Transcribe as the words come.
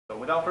So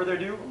without further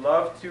ado,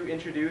 love to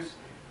introduce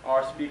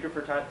our speaker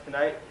for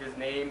tonight. His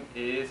name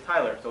is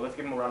Tyler. So let's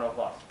give him a round of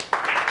applause.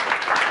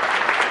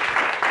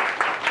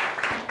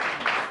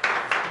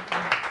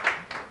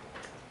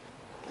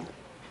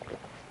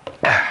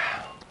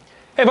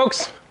 Hey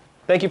folks,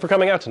 thank you for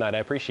coming out tonight. I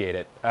appreciate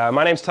it.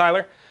 My name's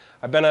Tyler.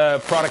 I've been a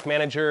product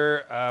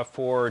manager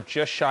for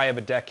just shy of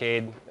a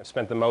decade. I've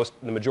spent the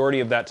majority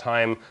of that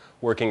time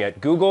working at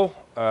Google,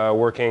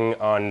 working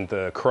on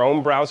the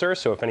Chrome browser.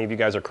 So if any of you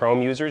guys are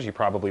Chrome users, you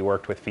probably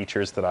worked with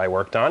features that I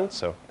worked on.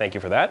 So thank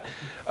you for that.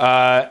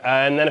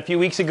 And then a few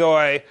weeks ago,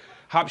 I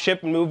hop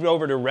ship and moved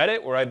over to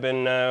Reddit, where I've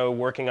been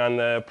working on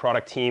the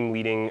product team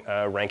leading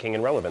ranking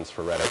and relevance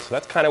for Reddit. So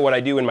that's kind of what I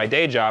do in my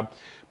day job.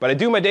 But I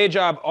do my day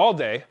job all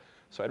day.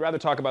 So I'd rather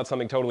talk about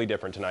something totally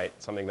different tonight,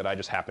 something that I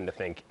just happen to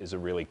think is a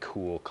really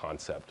cool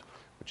concept,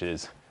 which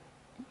is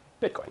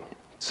Bitcoin.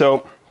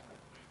 So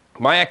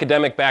my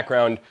academic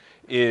background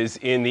is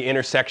in the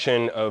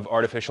intersection of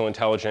artificial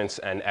intelligence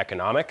and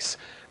economics.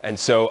 And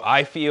so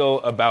I feel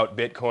about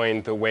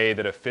Bitcoin the way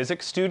that a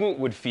physics student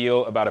would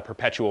feel about a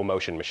perpetual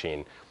motion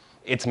machine.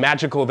 It's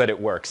magical that it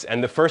works.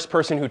 And the first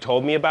person who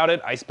told me about it,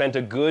 I spent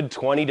a good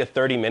 20 to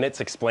 30 minutes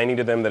explaining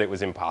to them that it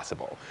was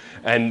impossible.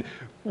 And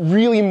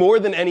really, more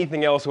than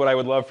anything else, what I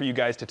would love for you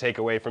guys to take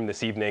away from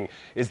this evening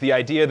is the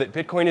idea that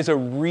Bitcoin is a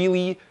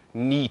really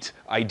neat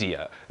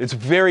idea. It's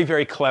very,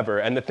 very clever,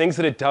 and the things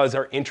that it does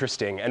are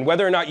interesting. And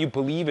whether or not you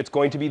believe it's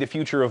going to be the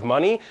future of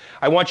money,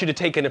 I want you to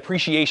take an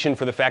appreciation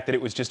for the fact that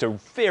it was just a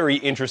very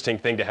interesting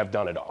thing to have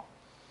done it all.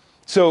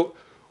 So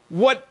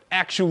what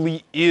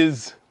actually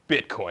is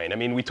Bitcoin? I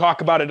mean, we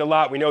talk about it a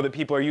lot. We know that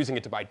people are using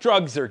it to buy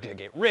drugs or to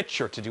get rich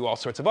or to do all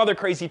sorts of other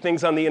crazy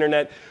things on the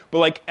internet. But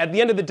like, at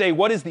the end of the day,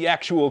 what is the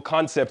actual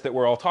concept that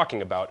we're all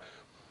talking about?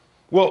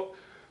 Well,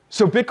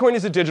 so Bitcoin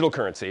is a digital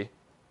currency.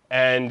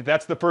 And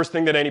that's the first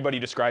thing that anybody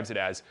describes it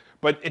as.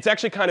 But it's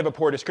actually kind of a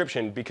poor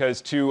description, because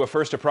to a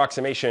first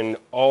approximation,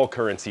 all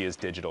currency is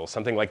digital.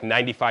 Something like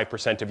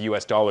 95% of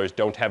US dollars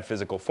don't have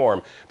physical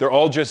form. They're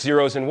all just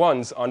zeros and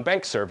ones on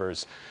bank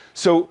servers.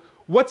 So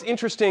what's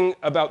interesting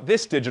about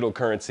this digital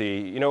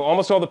currency? You know,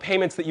 almost all the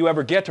payments that you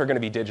ever get are going to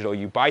be digital.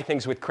 You buy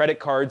things with credit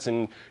cards,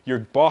 and your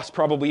boss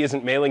probably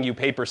isn't mailing you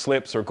paper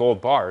slips or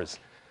gold bars.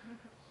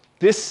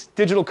 This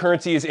digital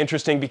currency is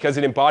interesting because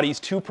it embodies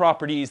two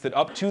properties that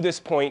up to this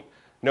point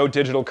no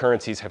digital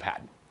currencies have had.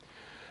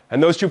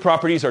 And those two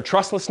properties are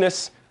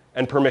trustlessness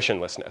and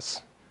permissionlessness.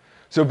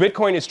 So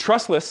Bitcoin is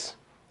trustless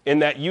in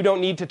that you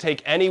don't need to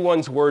take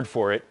anyone's word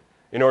for it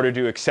in order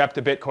to accept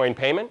a Bitcoin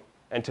payment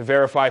and to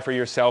verify for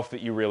yourself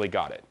that you really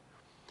got it.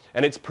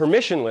 And it's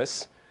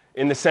permissionless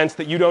in the sense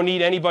that you don't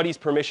need anybody's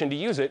permission to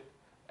use it,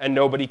 and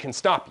nobody can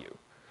stop you.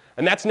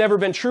 And that's never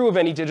been true of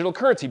any digital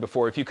currency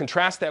before. If you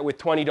contrast that with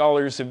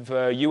 $20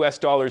 of US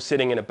dollars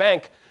sitting in a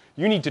bank,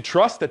 you need to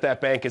trust that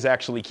that bank is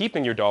actually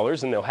keeping your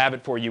dollars, and they'll have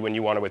it for you when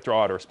you want to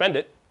withdraw it or spend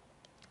it.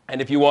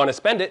 And if you want to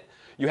spend it,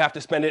 you have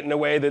to spend it in a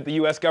way that the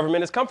US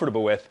government is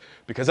comfortable with,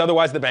 because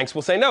otherwise the banks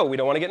will say, no, we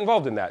don't want to get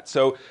involved in that.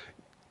 So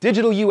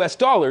digital US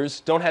dollars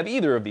don't have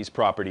either of these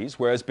properties,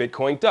 whereas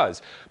Bitcoin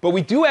does. But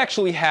we do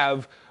actually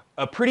have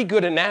a pretty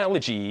good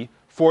analogy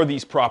for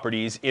these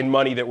properties in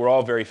money that we're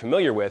all very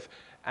familiar with,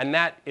 and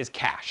that is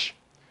cash.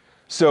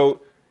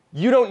 So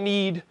you don't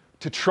need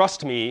to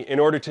trust me in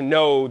order to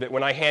know that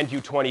when I hand you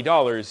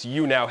 $20,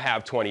 you now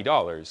have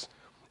 $20.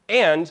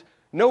 And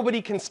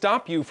nobody can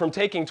stop you from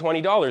taking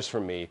 $20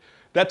 from me.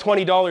 That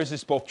 $20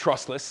 is both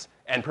trustless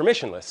and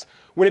permissionless.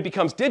 When it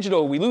becomes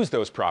digital, we lose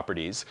those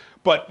properties.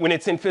 But when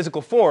it's in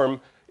physical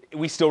form,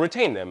 we still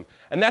retain them.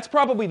 And that's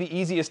probably the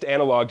easiest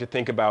analog to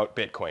think about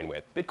Bitcoin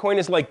with. Bitcoin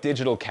is like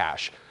digital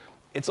cash.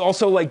 It's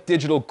also like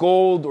digital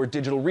gold or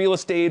digital real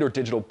estate or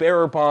digital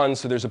bearer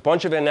bonds. So there's a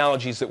bunch of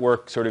analogies that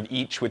work sort of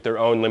each with their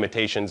own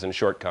limitations and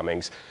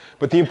shortcomings.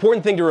 But the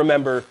important thing to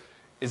remember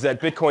is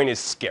that Bitcoin is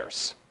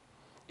scarce.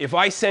 If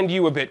I send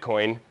you a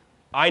Bitcoin,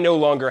 I no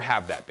longer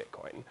have that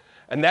Bitcoin.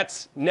 And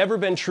that's never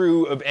been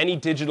true of any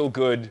digital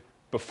good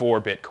before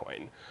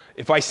Bitcoin.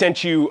 If I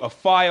sent you a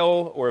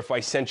file, or if I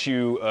sent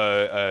you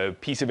a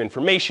piece of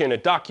information, a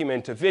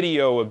document, a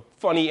video, a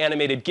funny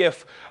animated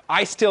GIF,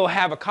 I still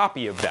have a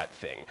copy of that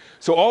thing.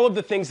 So all of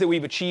the things that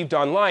we've achieved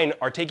online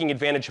are taking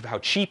advantage of how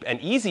cheap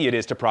and easy it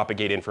is to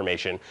propagate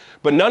information,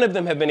 but none of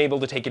them have been able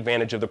to take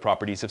advantage of the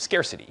properties of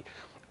scarcity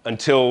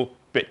until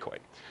Bitcoin.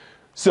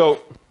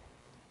 So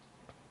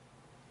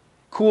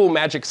cool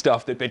magic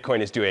stuff that Bitcoin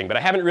is doing, but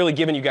I haven't really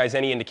given you guys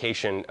any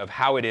indication of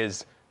how it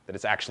is that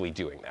it's actually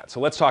doing that. So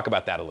let's talk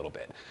about that a little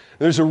bit.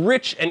 There's a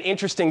rich and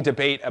interesting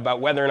debate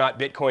about whether or not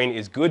Bitcoin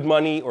is good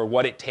money or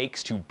what it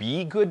takes to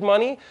be good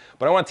money,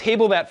 but I want to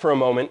table that for a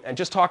moment and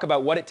just talk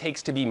about what it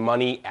takes to be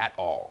money at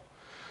all.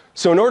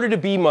 So in order to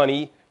be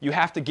money, you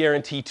have to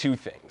guarantee two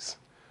things.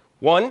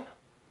 One,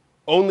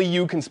 only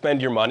you can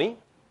spend your money,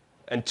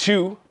 and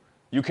two,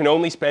 you can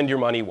only spend your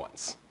money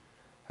once.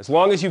 As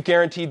long as you've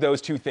guaranteed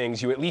those two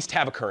things, you at least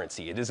have a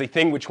currency. It is a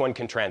thing which one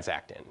can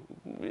transact in.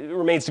 It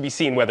remains to be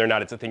seen whether or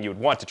not it's a thing you would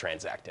want to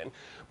transact in.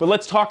 But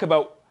let's talk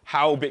about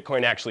how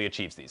Bitcoin actually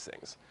achieves these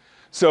things.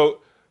 So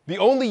The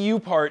only U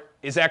part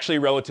is actually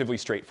relatively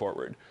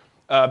straightforward.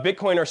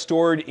 Bitcoin are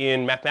stored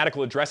in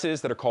mathematical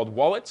addresses that are called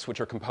wallets, which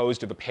are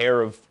composed of a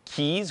pair of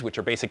keys, which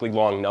are basically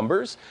long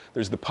numbers.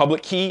 There's the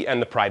public key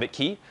and the private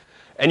key.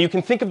 And you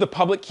can think of the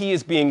public key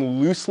as being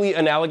loosely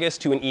analogous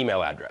to an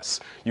email address.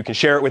 You can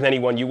share it with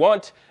anyone you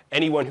want.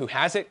 Anyone who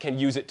has it can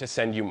use it to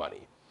send you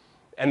money.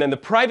 And then the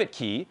private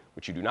key,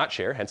 which you do not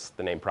share, hence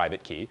the name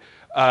private key,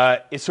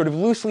 is sort of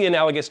loosely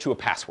analogous to a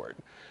password.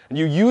 And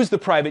you use the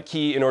private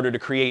key in order to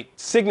create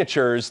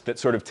signatures that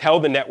sort of tell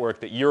the network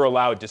that you're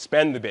allowed to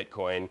spend the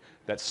Bitcoin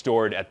that's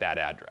stored at that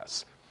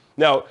address.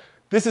 Now,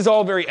 this is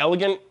all very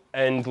elegant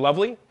and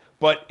lovely,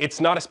 but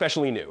it's not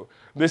especially new.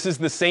 This is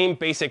the same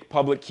basic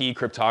public key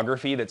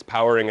cryptography that's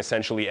powering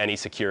essentially any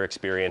secure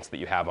experience that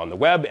you have on the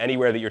web.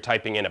 Anywhere that you're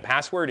typing in a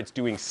password, it's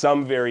doing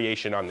some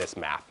variation on this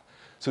math.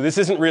 So this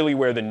isn't really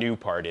where the new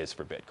part is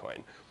for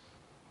Bitcoin.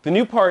 The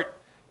new part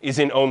is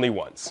in only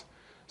once.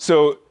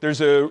 So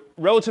there's a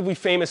relatively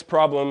famous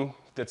problem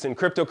that's in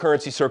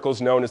cryptocurrency circles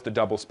known as the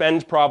double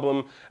spend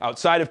problem.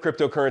 Outside of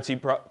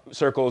cryptocurrency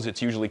circles, it's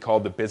usually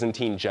called the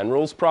Byzantine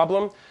generals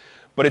problem.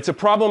 But it's a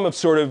problem of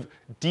sort of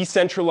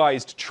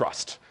decentralized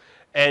trust.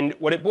 And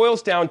what it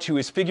boils down to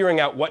is figuring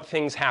out what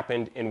things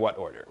happened in what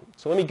order.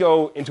 So let me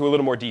go into a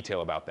little more detail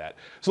about that.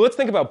 So let's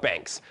think about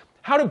banks.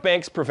 How do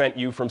banks prevent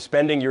you from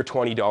spending your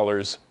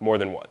 $20 more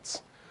than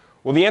once?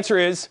 Well, the answer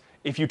is,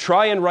 if you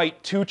try and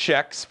write 2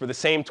 checks for the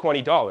same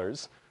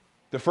 $20,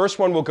 the first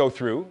one will go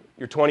through,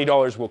 your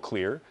 $20 will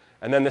clear,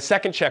 and then the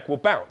second check will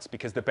bounce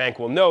because the bank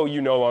will know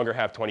you no longer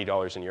have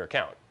 $20 in your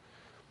account.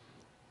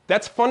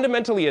 That's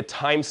fundamentally a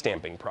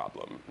time-stamping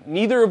problem.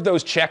 Neither of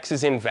those checks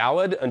is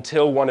invalid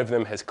until one of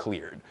them has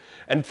cleared.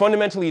 And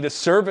fundamentally, the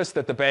service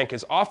that the bank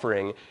is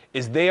offering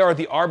is they are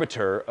the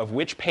arbiter of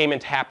which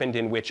payment happened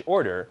in which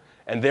order,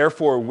 and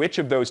therefore which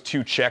of those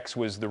 2 checks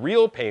was the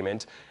real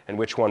payment and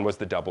which one was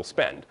the double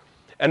spend.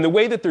 And the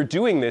way that they're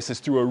doing this is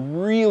through a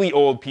really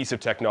old piece of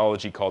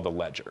technology called a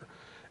ledger.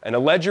 And a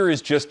ledger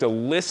is just a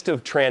list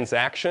of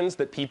transactions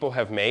that people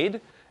have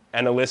made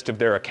and a list of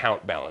their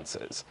account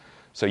balances.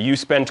 So you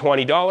spend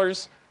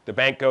 $20, the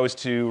bank goes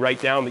to write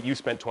down that you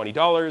spent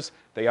 $20,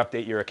 they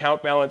update your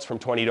account balance from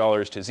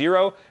 $20 to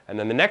 0, and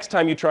then the next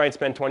time you try and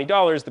spend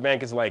 $20, the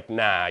bank is like,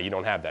 nah, you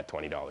don't have that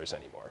 $20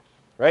 anymore,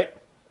 right?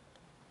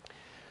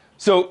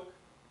 So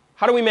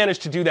how do we manage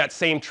to do that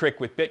same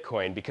trick with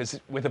Bitcoin? Because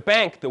with a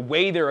bank, the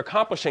way they're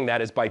accomplishing that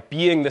is by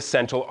being the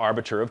central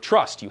arbiter of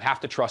trust. You have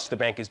to trust the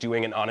bank is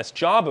doing an honest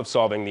job of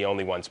solving the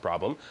only once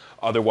problem.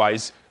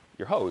 Otherwise,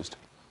 you're hosed.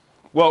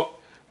 Well,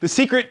 the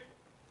secret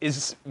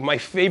is my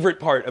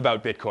favorite part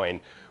about Bitcoin,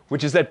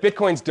 which is that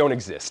Bitcoins don't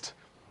exist.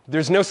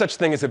 There's no such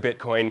thing as a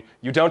Bitcoin.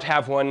 You don't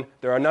have one.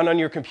 There are none on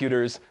your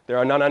computers. There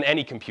are none on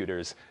any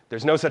computers.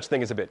 There's no such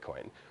thing as a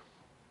Bitcoin.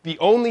 The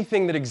only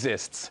thing that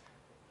exists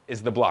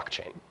is the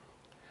blockchain.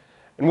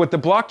 And what the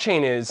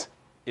blockchain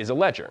is a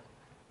ledger.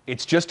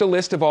 It's just a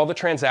list of all the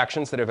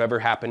transactions that have ever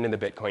happened in the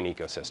Bitcoin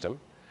ecosystem.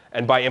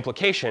 And by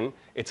implication,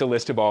 it's a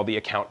list of all the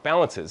account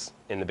balances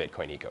in the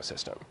Bitcoin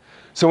ecosystem.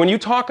 So when you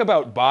talk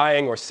about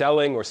buying or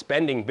selling or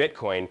spending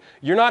Bitcoin,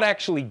 you're not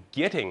actually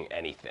getting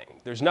anything.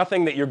 There's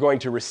nothing that you're going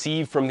to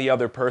receive from the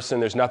other person.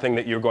 There's nothing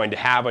that you're going to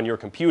have on your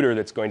computer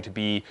that's going to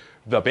be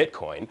the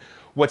Bitcoin.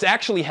 What's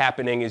actually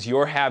happening is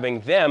you're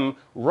having them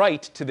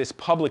write to this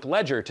public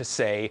ledger to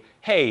say,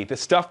 hey, the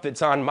stuff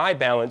that's on my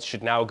balance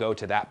should now go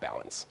to that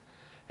balance.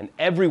 And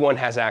everyone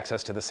has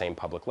access to the same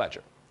public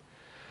ledger.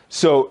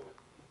 So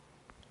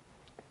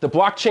the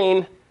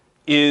blockchain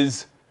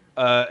is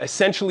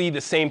essentially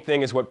the same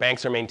thing as what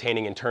banks are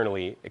maintaining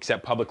internally,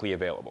 except publicly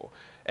available.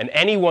 And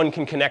anyone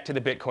can connect to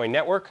the Bitcoin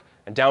network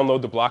and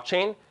download the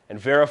blockchain and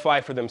verify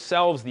for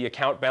themselves the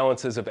account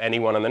balances of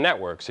anyone on the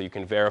network. So you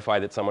can verify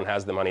that someone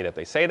has the money that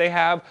they say they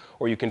have,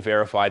 or you can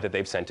verify that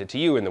they've sent it to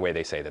you in the way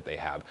they say that they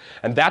have.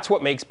 And that's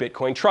what makes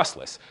Bitcoin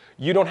trustless.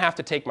 You don't have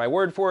to take my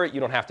word for it. You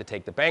don't have to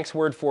take the bank's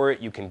word for it.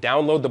 You can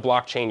download the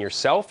blockchain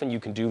yourself, and you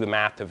can do the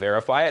math to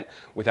verify it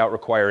without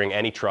requiring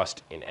any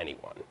trust in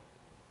anyone.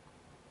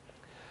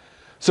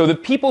 So the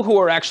people who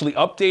are actually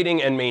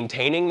updating and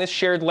maintaining this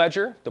shared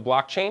ledger, the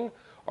blockchain,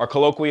 are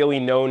colloquially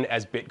known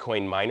as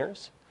Bitcoin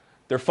miners.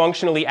 They're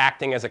functionally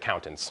acting as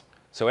accountants.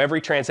 So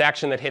every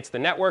transaction that hits the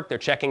network, they're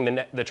checking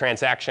the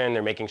transaction,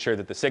 they're making sure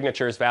that the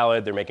signature is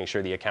valid, they're making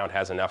sure the account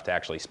has enough to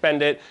actually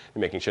spend it,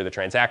 they're making sure the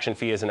transaction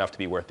fee is enough to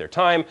be worth their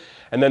time,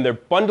 and then they're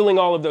bundling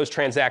all of those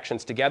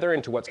transactions together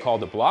into what's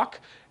called a block,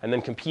 and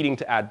then competing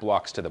to add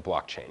blocks to the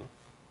blockchain.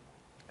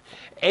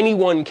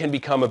 Anyone can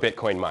become a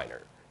Bitcoin miner.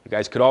 You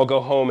guys could all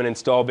go home and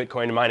install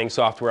Bitcoin mining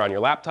software on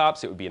your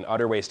laptops. It would be an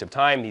utter waste of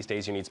time. These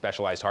days you need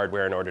specialized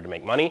hardware in order to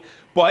make money.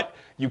 But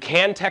you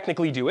can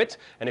technically do it.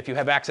 And if you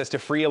have access to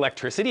free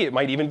electricity, it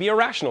might even be a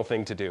rational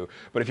thing to do.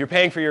 But if you're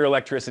paying for your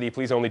electricity,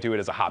 please only do it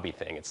as a hobby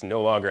thing. It's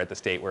no longer at the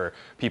state where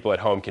people at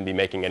home can be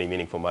making any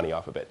meaningful money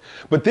off of it.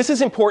 But this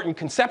is important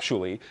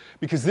conceptually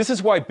because this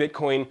is why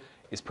Bitcoin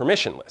is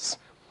permissionless.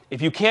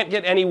 If you can't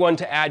get anyone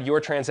to add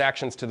your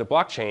transactions to the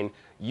blockchain,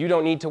 you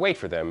don't need to wait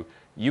for them.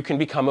 You can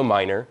become a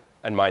miner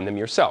and mine them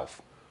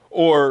yourself.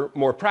 Or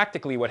more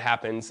practically, what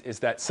happens is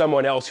that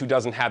someone else who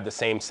doesn't have the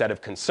same set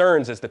of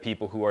concerns as the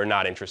people who are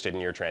not interested in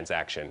your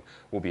transaction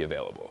will be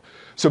available.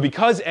 So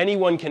because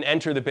anyone can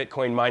enter the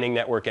Bitcoin mining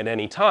network at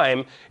any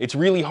time, it's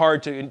really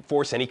hard to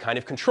enforce any kind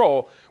of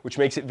control, which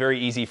makes it very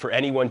easy for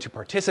anyone to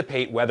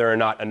participate whether or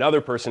not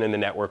another person in the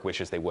network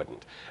wishes they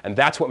wouldn't. And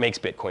that's what makes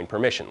Bitcoin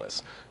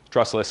permissionless.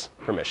 Trustless,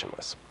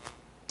 permissionless.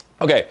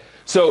 OK,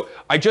 so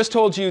I just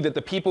told you that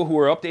the people who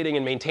are updating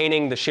and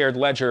maintaining the shared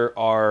ledger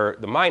are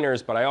the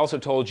miners, but I also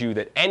told you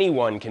that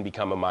anyone can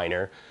become a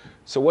miner.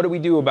 So what do we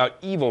do about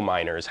evil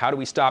miners? How do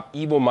we stop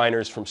evil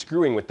miners from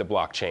screwing with the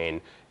blockchain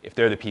if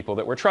they're the people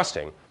that we're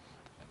trusting?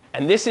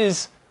 And this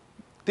is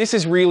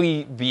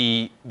really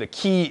the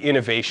key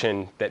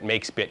innovation that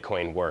makes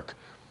Bitcoin work.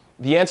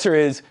 The answer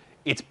is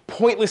it's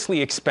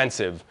pointlessly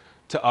expensive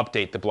to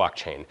update the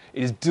blockchain.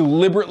 It is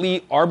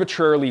deliberately,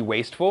 arbitrarily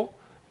wasteful.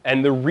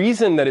 And the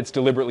reason that it's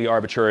deliberately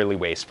arbitrarily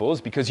wasteful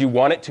is because you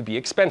want it to be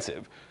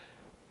expensive.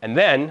 And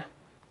then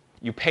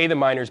you pay the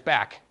miners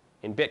back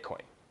in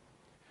Bitcoin.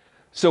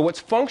 So what's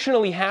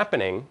functionally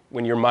happening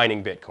when you're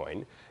mining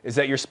Bitcoin is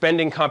that you're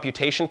spending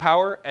computation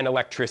power and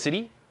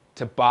electricity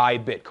to buy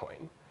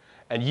Bitcoin.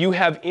 And you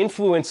have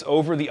influence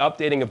over the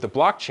updating of the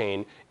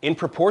blockchain in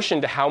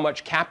proportion to how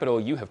much capital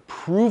you have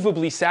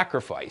provably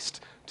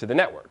sacrificed to the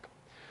network.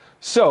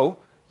 So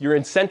you're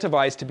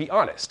incentivized to be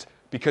honest,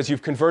 because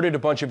you've converted a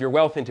bunch of your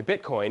wealth into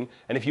Bitcoin,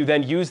 and if you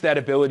then use that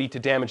ability to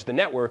damage the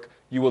network,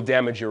 you will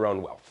damage your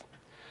own wealth.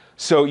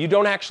 So you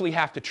don't actually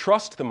have to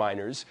trust the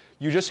miners,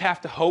 you just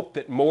have to hope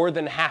that more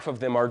than half of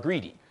them are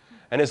greedy.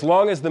 And as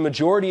long as the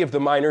majority of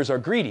the miners are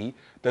greedy,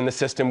 then the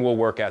system will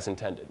work as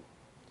intended.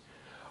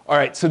 All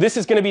right, so this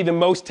is going to be the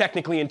most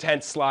technically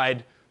intense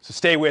slide, so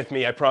stay with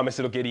me. I promise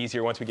it'll get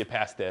easier once we get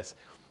past this.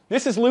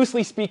 This is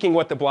loosely speaking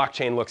what the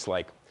blockchain looks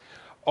like.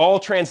 All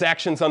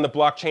transactions on the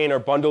blockchain are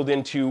bundled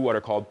into what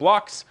are called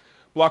blocks.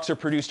 Blocks are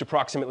produced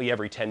approximately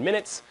every 10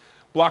 minutes.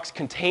 Blocks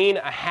contain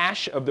a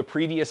hash of the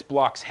previous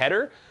block's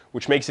header,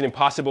 which makes it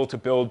impossible to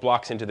build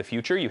blocks into the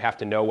future. You have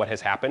to know what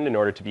has happened in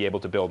order to be able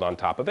to build on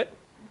top of it.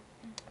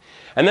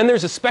 And then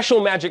there's a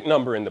special magic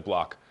number in the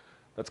block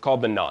that's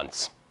called the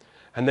nonce.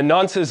 And the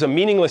nonce is a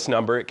meaningless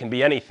number. It can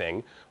be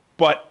anything.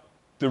 But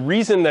the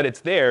reason that it's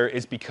there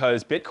is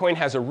because Bitcoin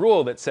has a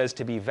rule that says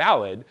to be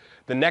valid,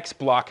 the next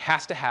block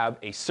has to have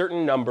a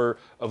certain number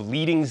of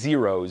leading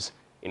zeros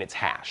in its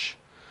hash.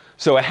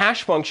 So a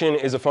hash function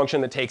is a function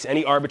that takes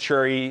any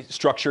arbitrary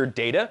structured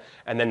data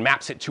and then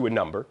maps it to a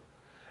number.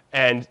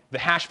 And the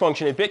hash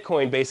function in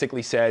Bitcoin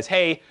basically says,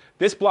 hey,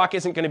 this block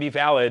isn't going to be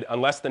valid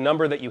unless the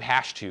number that you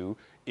hash to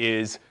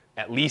is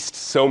at least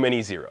so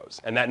many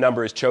zeros. And that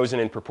number is chosen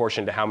in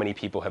proportion to how many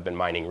people have been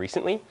mining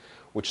recently,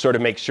 which sort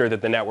of makes sure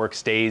that the network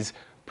stays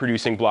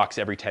producing blocks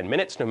every 10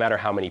 minutes, no matter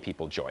how many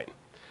people join.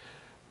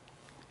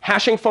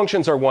 Hashing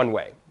functions are one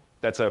way.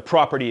 That's a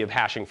property of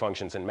hashing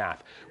functions in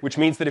math, which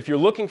means that if you're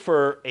looking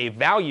for a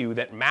value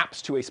that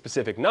maps to a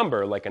specific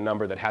number, like a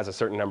number that has a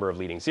certain number of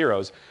leading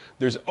zeros,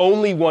 there's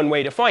only one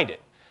way to find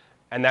it,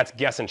 and that's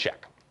guess and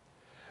check.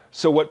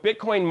 So what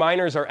Bitcoin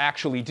miners are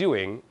actually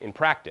doing in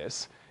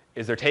practice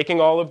is they're taking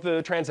all of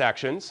the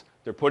transactions,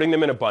 they're putting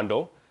them in a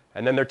bundle,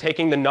 and then they're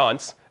taking the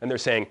nonce, and they're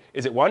saying,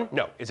 is it 1?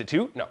 No. Is it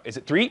 2? No. Is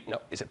it 3?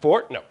 No. Is it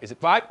 4? No. Is it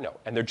 5? No.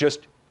 And they're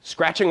just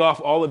scratching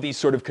off all of these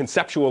sort of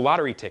conceptual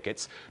lottery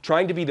tickets,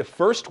 trying to be the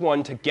first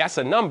one to guess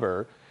a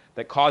number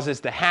that causes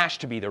the hash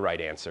to be the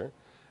right answer,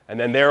 and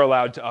then they're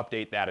allowed to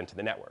update that into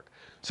the network.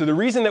 So the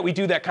reason that we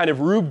do that kind of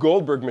Rube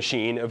Goldberg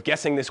machine of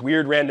guessing this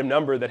weird random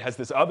number that has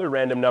this other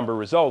random number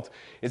result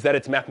is that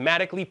it's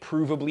mathematically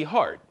provably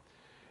hard.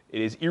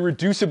 It is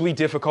irreducibly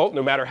difficult,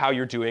 no matter how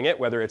you're doing it,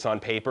 whether it's on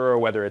paper or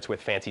whether it's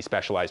with fancy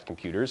specialized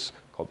computers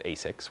called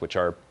ASICs, which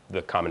are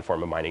the common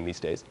form of mining these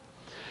days.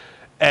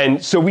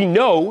 And so we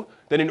know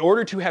that in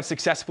order to have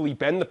successfully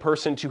been the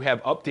person to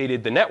have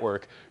updated the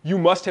network, you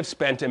must have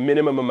spent a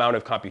minimum amount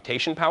of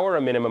computation power,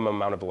 a minimum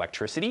amount of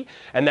electricity,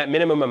 and that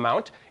minimum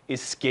amount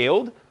is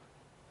scaled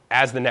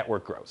as the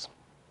network grows.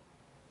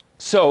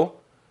 So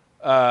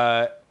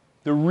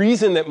the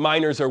reason that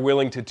miners are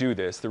willing to do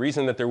this, the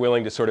reason that they're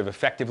willing to sort of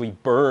effectively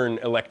burn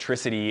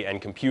electricity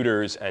and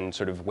computers and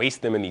sort of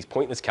waste them in these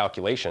pointless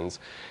calculations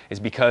is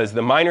because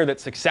the miner that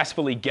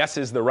successfully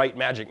guesses the right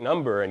magic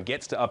number and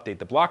gets to update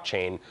the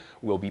blockchain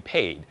will be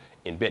paid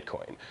in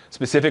Bitcoin.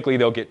 Specifically,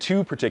 they'll get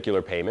two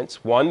particular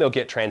payments. One, they'll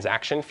get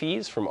transaction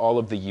fees from all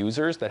of the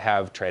users that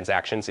have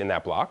transactions in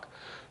that block.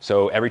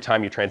 So every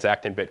time you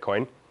transact in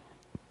Bitcoin,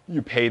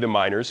 you pay the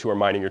miners who are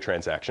mining your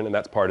transaction, and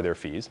that's part of their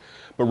fees.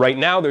 But right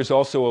now, there's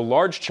also a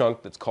large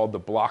chunk that's called the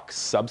block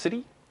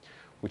subsidy,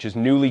 which is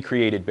newly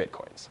created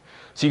Bitcoins.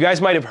 So you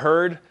guys might have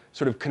heard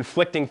sort of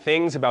conflicting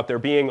things about there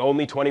being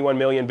only 21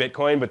 million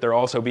Bitcoin, but there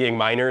also being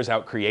miners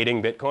out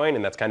creating Bitcoin,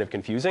 and that's kind of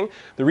confusing.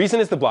 The reason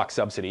is the block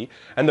subsidy,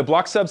 and the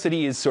block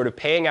subsidy is sort of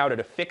paying out at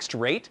a fixed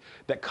rate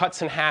that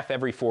cuts in half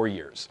every 4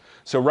 years.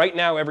 So right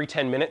now, every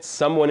 10 minutes,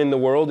 someone in the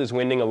world is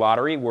winning a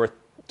lottery worth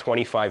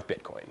 25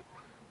 Bitcoin,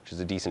 which is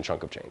a decent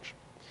chunk of change.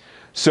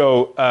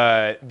 So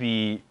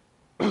the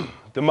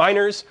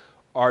miners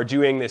are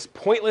doing this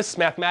pointless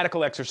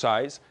mathematical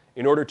exercise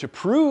in order to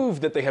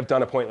prove that they have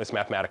done a pointless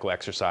mathematical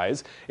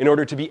exercise, in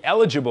order to be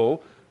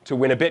eligible to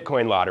win a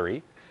Bitcoin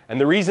lottery. And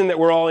the reason that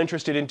we're all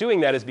interested in doing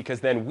that is because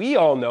then we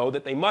all know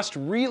that they must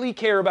really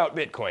care about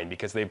Bitcoin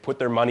because they've put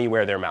their money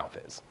where their mouth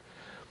is.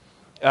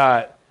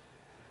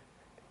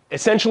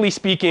 Essentially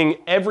speaking,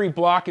 every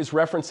block is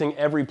referencing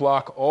every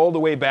block all the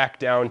way back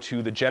down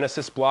to the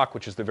Genesis block,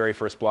 which is the very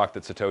first block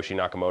that Satoshi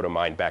Nakamoto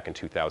mined back in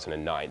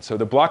 2009. So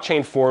the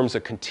blockchain forms a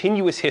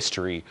continuous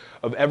history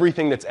of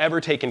everything that's ever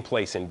taken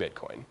place in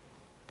Bitcoin.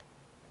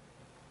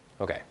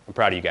 Okay, I'm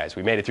proud of you guys.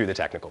 We made it through the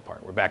technical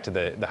part. We're back to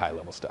the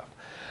high-level stuff.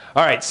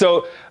 All right,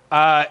 so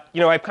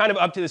I've kind of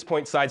up to this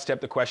point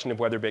sidestepped the question of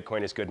whether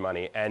Bitcoin is good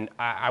money. And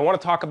I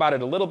want to talk about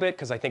it a little bit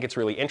because I think it's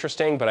really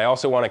interesting, but I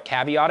also want to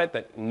caveat it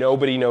that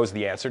nobody knows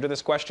the answer to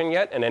this question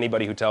yet, and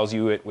anybody who tells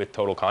you it with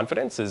total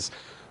confidence is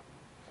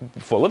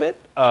full of it.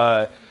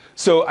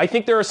 So I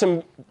think there are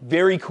some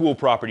very cool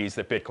properties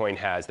that Bitcoin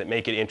has that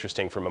make it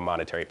interesting from a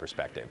monetary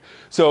perspective.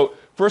 So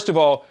first of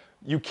all,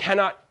 you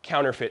cannot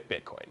counterfeit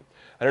Bitcoin.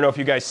 I don't know if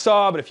you guys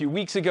saw, but a few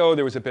weeks ago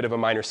there was a bit of a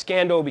minor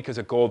scandal because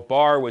a gold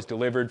bar was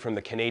delivered from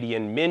the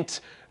Canadian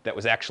Mint that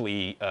was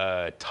actually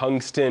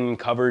tungsten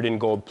covered in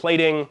gold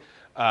plating.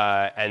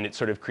 And it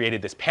sort of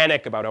created this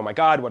panic about, oh my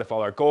God, what if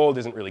all our gold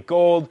isn't really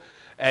gold?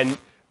 And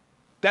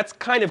that's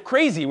kind of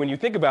crazy when you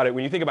think about it,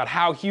 when you think about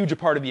how huge a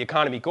part of the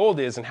economy gold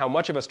is and how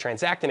much of us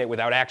transact in it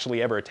without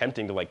actually ever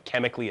attempting to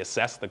chemically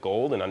assess the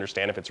gold and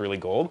understand if it's really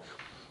gold.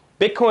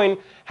 Bitcoin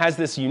has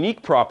this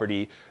unique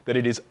property that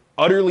it is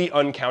utterly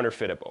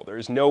uncounterfeitable.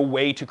 There's no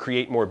way to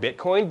create more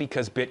Bitcoin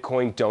because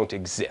Bitcoin don't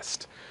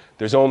exist.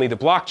 There's only the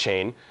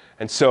blockchain,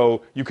 and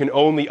so you can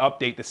only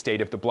update the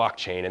state of the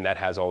blockchain, and that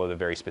has all of the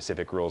very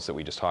specific rules that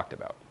we just talked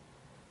about.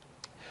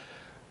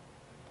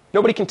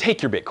 Nobody can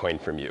take your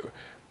Bitcoin from you.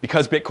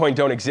 Because Bitcoin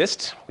don't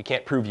exist, we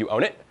can't prove you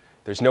own it.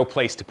 There's no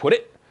place to put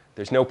it.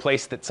 There's no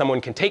place that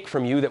someone can take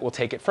from you that will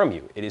take it from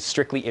you. It is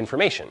strictly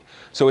information.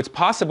 So it's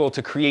possible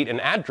to create an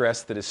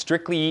address that is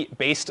strictly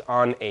based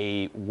on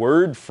a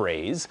word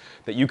phrase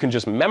that you can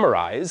just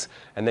memorize,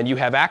 and then you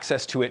have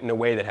access to it in a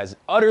way that has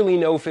utterly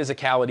no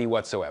physicality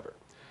whatsoever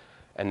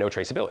and no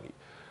traceability.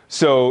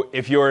 So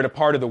if you're in a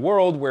part of the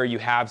world where you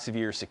have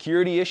severe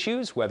security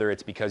issues, whether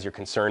it's because you're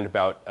concerned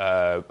about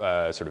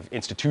sort of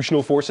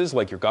institutional forces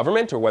like your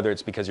government, or whether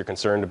it's because you're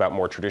concerned about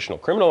more traditional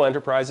criminal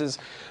enterprises,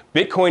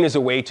 Bitcoin is a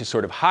way to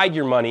sort of hide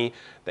your money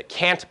that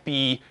can't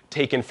be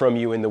taken from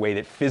you in the way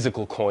that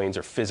physical coins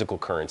or physical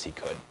currency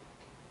could.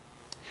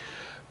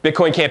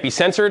 Bitcoin can't be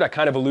censored. I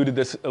kind of alluded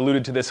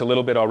to this a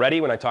little bit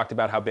already when I talked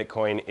about how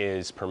Bitcoin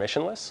is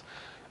permissionless.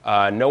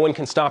 No one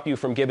can stop you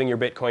from giving your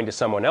Bitcoin to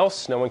someone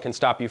else. No one can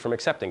stop you from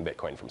accepting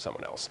Bitcoin from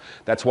someone else.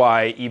 That's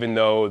why even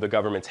though the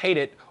governments hate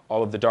it,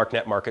 all of the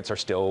darknet markets are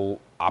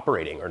still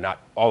operating, or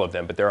not all of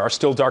them, but there are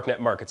still darknet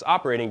markets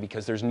operating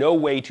because there's no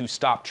way to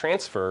stop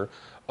transfer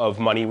of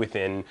money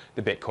within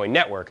the Bitcoin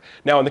network.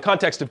 Now, in the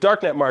context of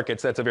darknet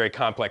markets, that's a very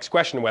complex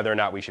question whether or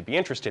not we should be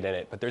interested in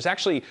it, but there's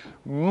actually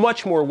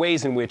much more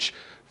ways in which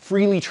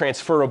freely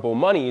transferable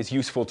money is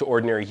useful to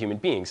ordinary human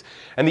beings.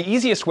 And the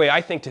easiest way,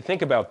 I think, to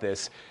think about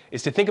this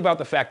is to think about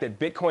the fact that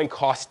Bitcoin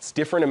costs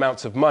different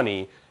amounts of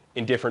money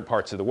in different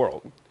parts of the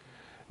world.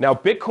 Now,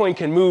 Bitcoin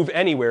can move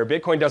anywhere.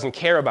 Bitcoin doesn't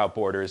care about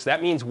borders.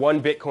 That means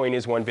one Bitcoin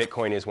is one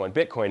Bitcoin is one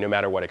Bitcoin, no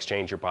matter what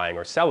exchange you're buying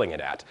or selling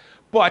it at.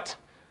 But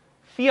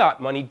fiat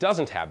money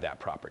doesn't have that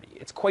property.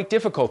 It's quite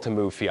difficult to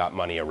move fiat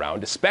money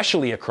around,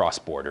 especially across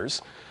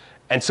borders.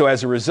 And so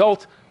as a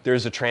result,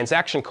 there's a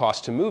transaction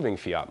cost to moving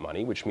fiat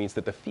money, which means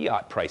that the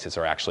fiat prices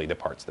are actually the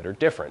parts that are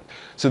different.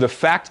 So the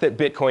fact that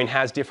Bitcoin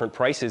has different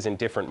prices in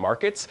different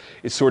markets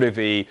is sort of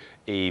a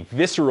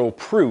visceral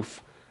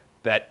proof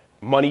that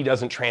money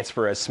doesn't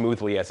transfer as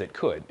smoothly as it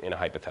could in a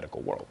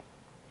hypothetical world.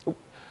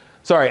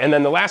 Sorry, and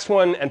then the last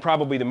one, and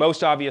probably the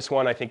most obvious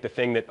one, I think the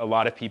thing that a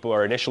lot of people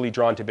are initially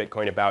drawn to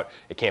Bitcoin about,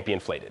 it can't be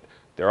inflated.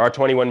 There are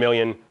 21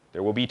 million,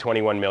 there will be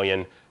 21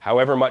 million.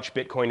 However much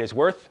Bitcoin is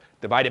worth,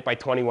 divide it by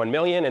 21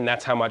 million, and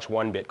that's how much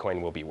one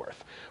Bitcoin will be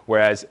worth.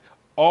 Whereas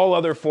all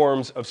other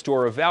forms of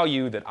store of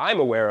value that I'm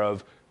aware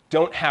of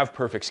don't have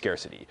perfect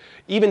scarcity.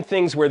 Even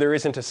things where there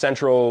isn't a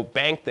central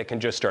bank that can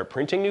just start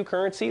printing new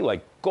currency,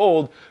 like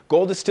gold,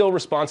 gold is still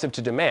responsive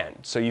to demand.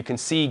 So you can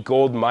see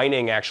gold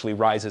mining actually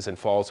rises and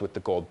falls with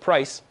the gold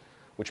price,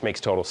 which makes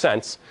total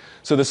sense.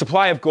 So the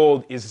supply of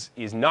gold is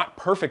not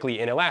perfectly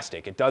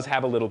inelastic. It does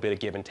have a little bit of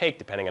give and take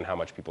depending on how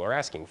much people are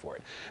asking for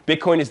it.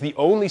 Bitcoin is the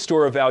only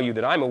store of value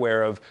that I'm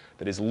aware of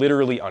that is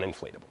literally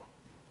uninflatable.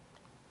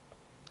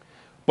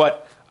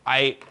 But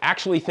I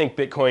actually think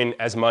Bitcoin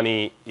as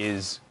money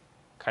is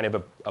kind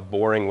of a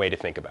boring way to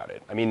think about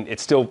it. I mean,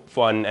 it's still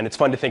fun, and it's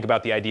fun to think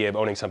about the idea of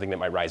owning something that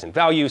might rise in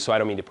value, so I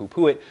don't mean to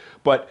poo-poo it.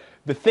 But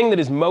the thing that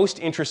is most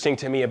interesting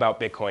to me about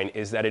Bitcoin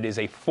is that it is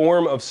a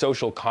form of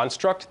social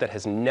construct that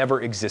has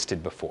never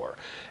existed before.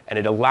 And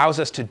it allows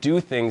us to do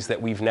things that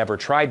we've never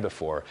tried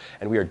before,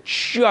 and we are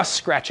just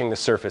scratching the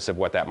surface of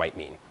what that might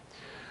mean.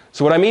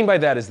 So what I mean by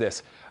that is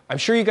this. I'm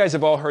sure you guys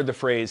have all heard the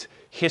phrase,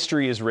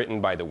 history is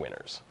written by the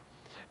winners.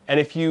 And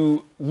if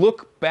you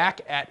look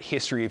back at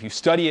history, if you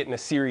study it in a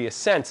serious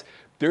sense,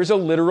 there's a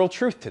literal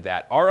truth to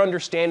that. Our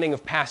understanding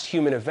of past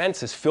human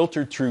events is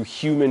filtered through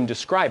human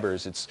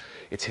describers. It's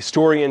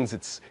historians,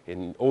 it's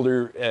in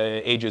older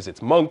ages,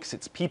 it's monks,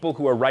 it's people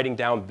who are writing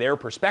down their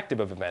perspective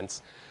of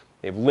events.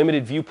 They have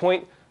limited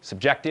viewpoint,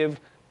 subjective,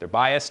 they're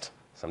biased,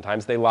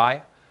 sometimes they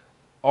lie.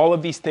 All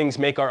of these things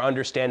make our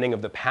understanding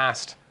of the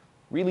past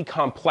really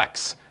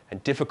complex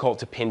and difficult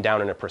to pin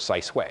down in a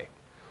precise way.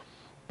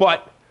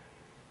 But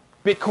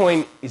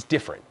Bitcoin is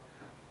different.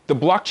 The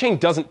blockchain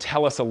doesn't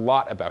tell us a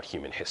lot about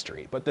human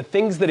history, but the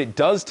things that it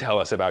does tell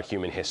us about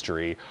human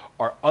history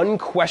are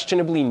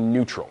unquestionably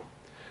neutral.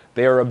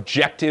 They are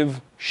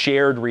objective,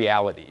 shared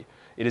reality.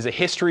 It is a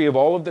history of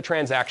all of the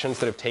transactions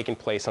that have taken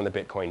place on the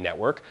Bitcoin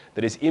network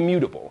that is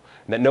immutable,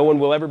 and that no one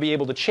will ever be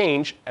able to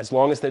change as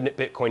long as the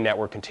Bitcoin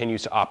network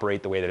continues to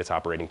operate the way that it's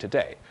operating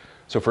today.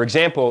 So for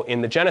example,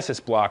 in the Genesis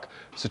block,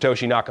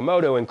 Satoshi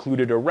Nakamoto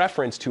included a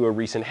reference to a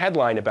recent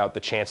headline about the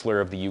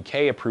Chancellor of the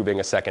UK approving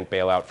a second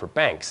bailout for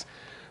banks.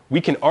 We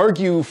can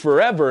argue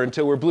forever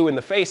until we're blue in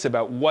the face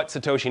about what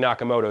Satoshi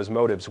Nakamoto's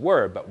motives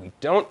were, but we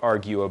don't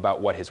argue about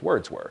what his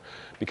words were,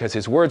 because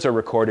his words are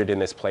recorded in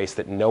this place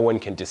that no one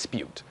can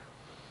dispute.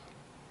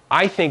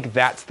 I think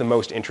that's the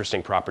most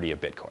interesting property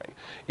of Bitcoin.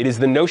 It is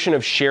the notion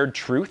of shared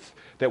truth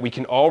that we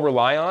can all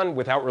rely on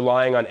without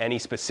relying on any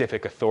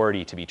specific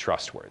authority to be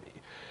trustworthy.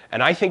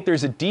 And I think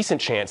there's a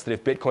decent chance that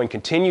if Bitcoin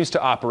continues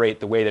to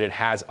operate the way that it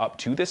has up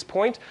to this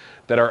point,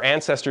 that our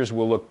ancestors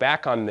will look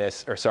back on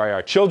this, or sorry,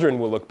 our children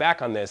will look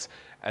back on this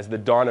as the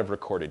dawn of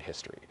recorded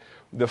history.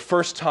 The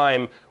first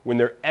time when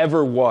there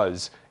ever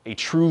was a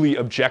truly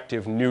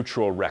objective,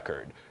 neutral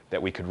record that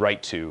we could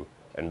write to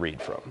and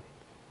read from.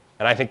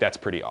 And I think that's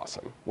pretty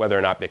awesome, whether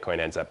or not Bitcoin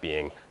ends up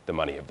being the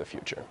money of the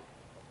future.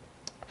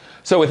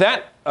 So with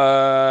that,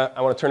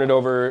 I want to turn it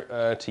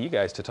over to you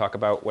guys to talk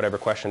about whatever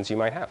questions you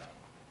might have.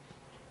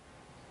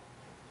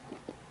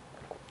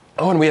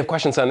 Oh, and we have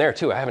questions on there,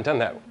 too. I haven't done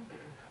that.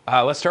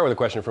 Let's start with a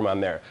question from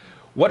on there.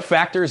 What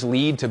factors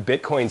lead to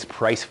Bitcoin's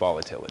price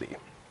volatility?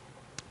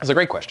 That's a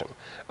great question.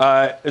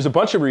 There's a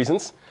bunch of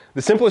reasons.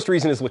 The simplest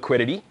reason is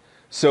liquidity.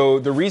 So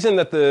the reason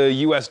that the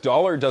US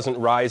dollar doesn't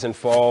rise and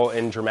fall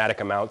in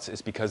dramatic amounts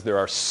is because there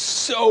are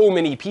so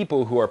many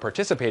people who are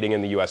participating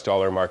in the US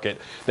dollar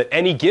market that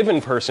any given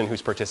person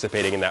who's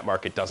participating in that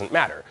market doesn't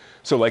matter.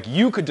 So like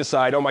you could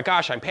decide, oh my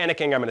gosh, I'm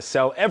panicking, I'm going to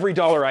sell every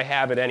dollar I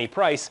have at any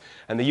price,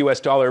 and the US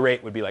dollar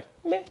rate would be like,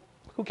 meh,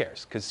 who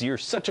cares? Because you're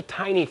such a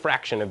tiny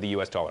fraction of the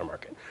US dollar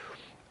market.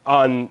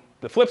 On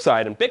the flip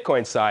side, on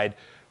Bitcoin's side,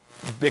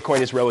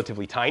 Bitcoin is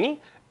relatively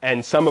tiny.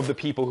 And some of the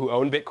people who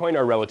own Bitcoin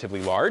are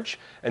relatively large.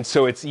 And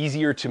so it's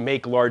easier to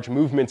make large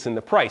movements in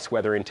the price,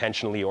 whether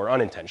intentionally or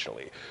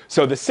unintentionally.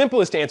 So the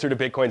simplest answer to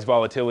Bitcoin's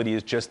volatility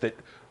is just that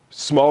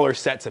smaller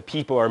sets of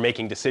people are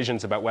making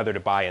decisions about whether to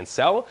buy and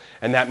sell.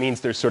 And that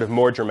means there's sort of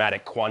more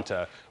dramatic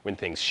quanta when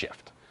things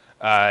shift.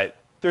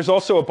 There's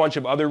also a bunch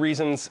of other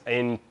reasons.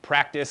 In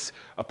practice,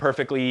 a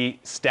perfectly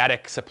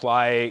static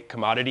supply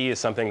commodity is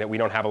something that we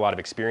don't have a lot of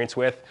experience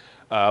with.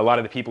 A lot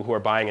of the people who are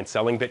buying and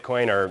selling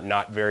Bitcoin are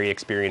not very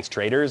experienced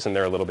traders, and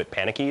they're a little bit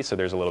panicky, so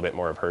there's a little bit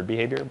more of herd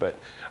behavior. But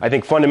I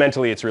think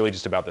fundamentally, it's really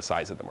just about the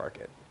size of the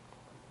market.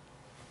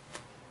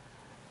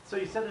 So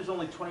you said there's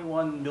only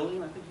 21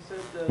 million, I think you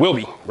said? Will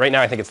be. Right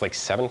now, I think it's like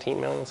 17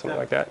 million, something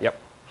like that. Yep.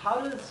 How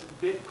does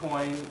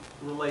Bitcoin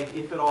relate,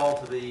 if at all,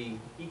 to the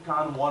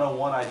Econ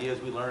 101 ideas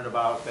we learned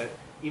about that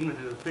even if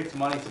there's a fixed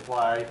money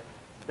supply,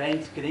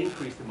 banks can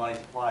increase the money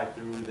supply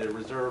through the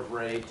reserve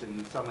rate,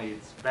 and suddenly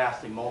it's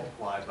vastly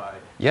multiplied by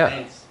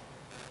banks.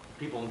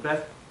 People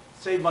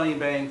save money in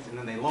banks, and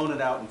then they loan it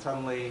out, and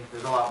suddenly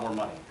there's a lot more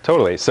money.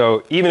 Totally.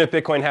 So even if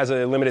Bitcoin has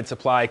a limited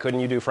supply, couldn't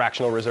you do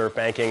fractional reserve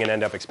banking and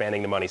end up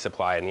expanding the money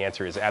supply? And the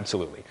answer is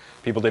absolutely.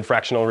 People did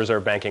fractional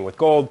reserve banking with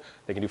gold.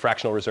 They can do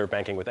fractional reserve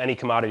banking with any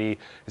commodity.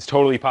 It's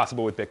totally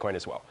possible with Bitcoin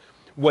as well.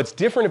 What's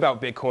different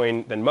about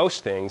Bitcoin than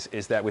most things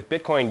is that with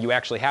Bitcoin, you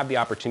actually have the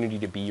opportunity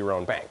to be your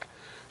own bank.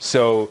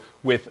 So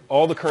with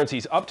all the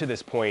currencies up to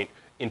this point,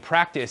 in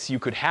practice, you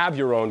could have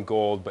your own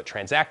gold, but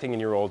transacting in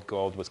your old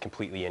gold was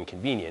completely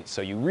inconvenient.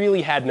 So you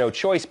really had no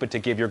choice but to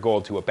give your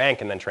gold to a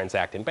bank and then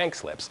transact in bank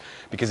slips,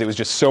 because it was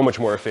just so much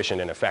more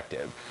efficient and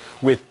effective.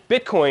 With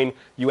Bitcoin,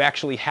 you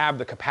actually have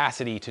the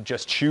capacity to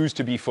just choose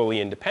to be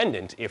fully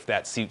independent if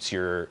that suits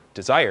your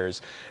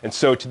desires. And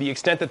so to the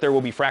extent that there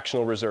will be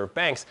fractional reserve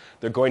banks,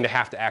 they're going to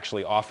have to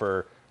actually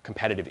offer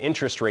competitive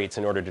interest rates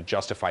in order to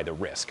justify the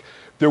risk.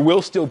 There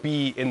will still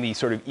be, in the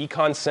sort of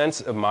econ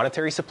sense of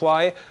monetary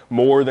supply,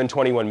 more than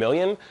 21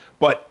 million,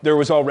 but there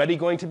was already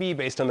going to be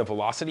based on the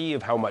velocity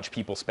of how much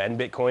people spend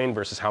Bitcoin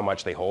versus how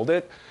much they hold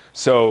it.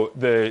 So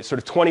the sort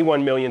of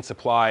 21 million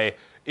supply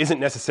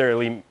doesn't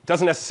necessarily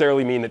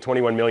mean that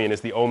 21 million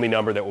is the only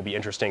number that will be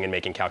interesting in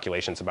making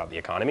calculations about the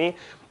economy.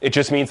 It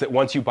just means that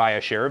once you buy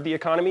a share of the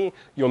economy,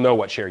 you'll know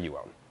what share you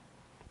own.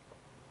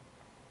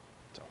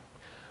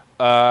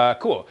 So,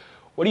 cool.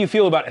 What do you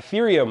feel about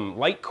Ethereum,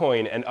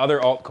 Litecoin, and other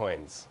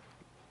altcoins?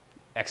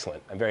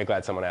 Excellent. I'm very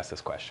glad someone asked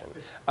this question.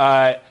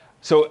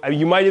 So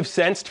you might have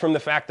sensed from the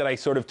fact that I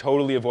sort of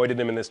totally avoided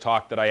them in this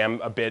talk that I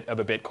am a bit of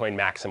a Bitcoin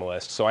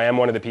maximalist. So I am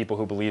one of the people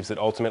who believes that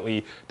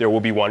ultimately there will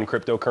be one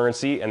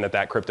cryptocurrency and that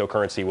that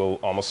cryptocurrency will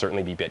almost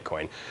certainly be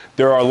Bitcoin.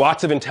 There are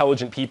lots of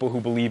intelligent people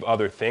who believe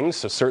other things,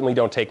 so certainly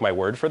don't take my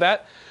word for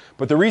that.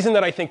 But the reason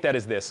that I think that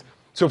is this.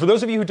 So for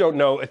those of you who don't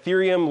know,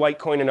 Ethereum,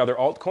 Litecoin, and other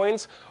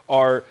altcoins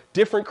are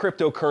different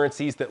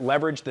cryptocurrencies that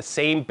leverage the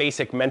same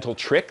basic mental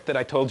trick that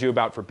I told you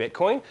about for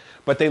Bitcoin,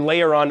 but they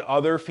layer on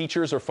other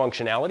features or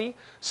functionality.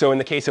 So in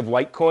the case of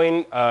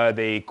Litecoin,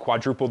 they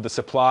quadrupled the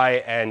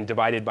supply and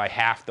divided by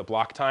half the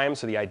block time.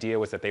 So the idea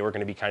was that they were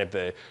going to be kind of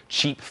the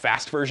cheap,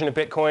 fast version of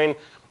Bitcoin.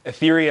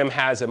 Ethereum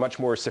has a much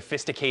more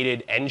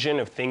sophisticated engine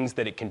of things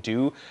that it can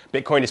do.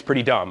 Bitcoin is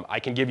pretty dumb.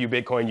 I can give you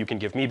Bitcoin, you can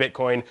give me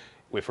Bitcoin.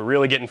 If we're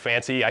really getting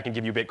fancy, I can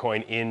give you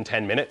Bitcoin in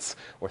 10 minutes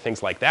or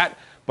things like that.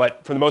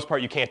 But for the most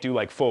part, you can't do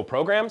like full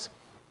programs.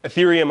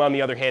 Ethereum, on the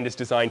other hand, is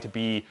designed to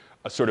be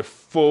a sort of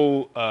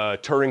full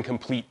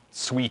Turing-complete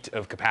suite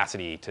of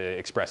capacity to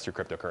express through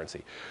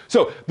cryptocurrency.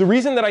 So the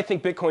reason that I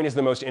think Bitcoin is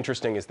the most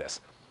interesting is this.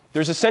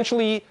 There's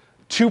essentially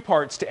two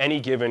parts to any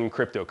given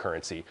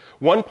cryptocurrency.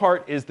 One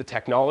part is the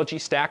technology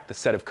stack, the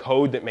set of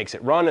code that makes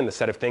it run and the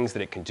set of things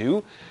that it can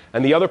do.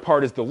 And the other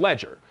part is the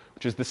ledger,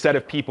 which is the set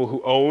of people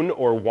who own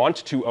or want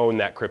to own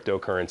that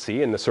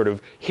cryptocurrency and the sort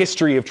of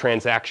history of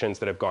transactions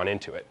that have gone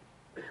into it.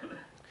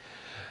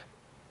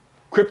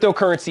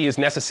 Cryptocurrency is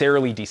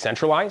necessarily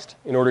decentralized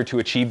in order to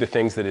achieve the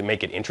things that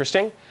make it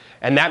interesting.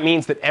 And that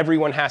means that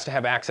everyone has to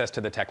have access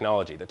to the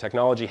technology. The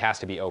technology has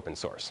to be open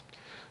source.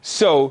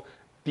 So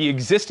the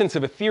existence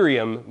of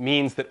Ethereum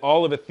means that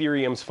all of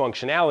Ethereum's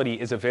functionality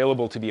is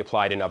available to be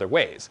applied in other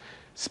ways.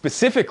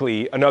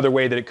 Specifically, another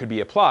way that it could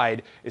be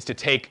applied is to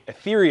take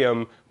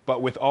Ethereum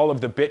but with all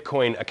of the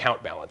Bitcoin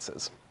account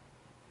balances.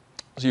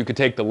 So you could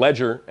take the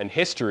ledger and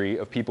history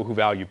of people who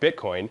value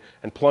Bitcoin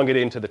and plug it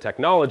into the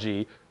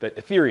technology that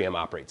Ethereum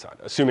operates on,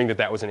 assuming that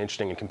that was an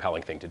interesting and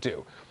compelling thing to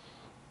do.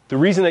 The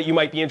reason that you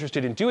might be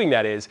interested in doing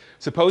that is,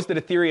 suppose that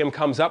Ethereum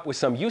comes up with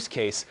some use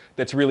case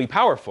that's really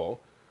powerful,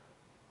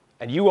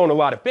 and you own a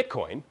lot of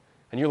Bitcoin,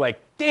 and you're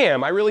like,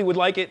 damn, I really would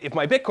like it if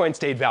my Bitcoin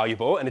stayed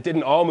valuable and it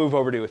didn't all move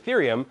over to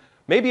Ethereum.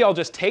 Maybe I'll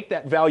just take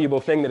that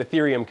valuable thing that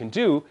Ethereum can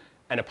do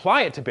and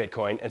apply it to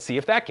Bitcoin and see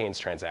if that gains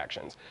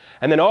transactions.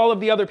 And then all of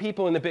the other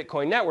people in the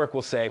Bitcoin network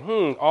will say,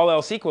 all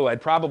else equal,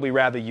 I'd probably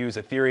rather use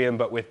Ethereum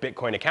but with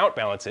Bitcoin account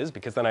balances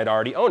because then I'd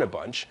already own a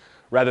bunch,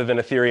 rather than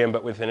Ethereum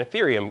but with an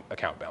Ethereum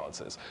account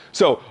balances.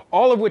 So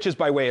all of which is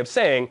by way of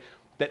saying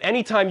that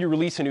anytime you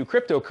release a new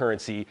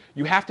cryptocurrency,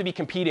 you have to be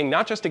competing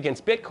not just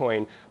against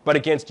Bitcoin, but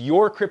against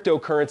your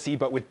cryptocurrency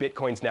but with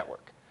Bitcoin's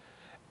network.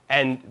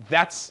 And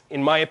that's,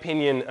 in my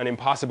opinion, an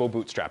impossible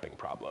bootstrapping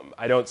problem.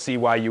 I don't see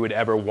why you would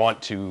ever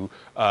want to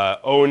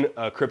own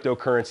a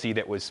cryptocurrency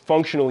that was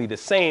functionally the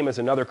same as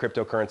another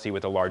cryptocurrency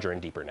with a larger and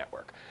deeper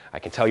network. I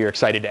can tell you're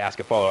excited to ask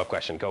a follow-up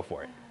question. Go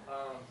for it.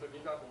 So can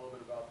you talk a little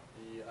bit about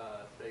the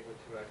SegWit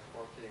 2x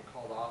fork getting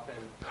called off?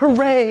 And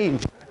Hooray!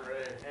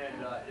 Hooray!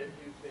 And if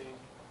you think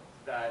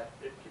that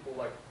if people,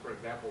 like, for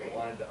example,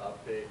 wanted to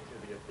update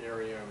to the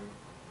Ethereum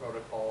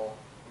protocol,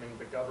 I mean,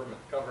 the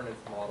governance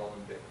model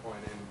in Bitcoin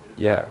is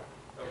a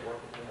workable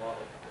model.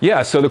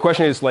 Yeah, so the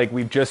question is, like,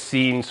 we've just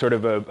seen sort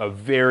of a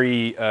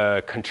very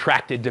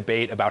contracted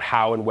debate about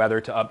how and whether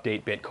to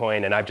update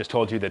Bitcoin, and I've just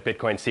told you that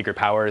Bitcoin's secret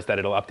power is that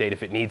it'll update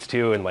if it needs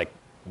to, and like,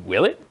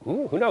 will it?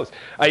 Ooh, who knows?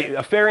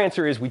 A fair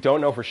answer is we don't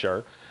know for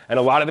sure, and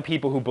a lot of the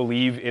people who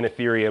believe in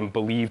Ethereum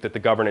believe that the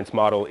governance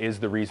model is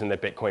the reason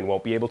that Bitcoin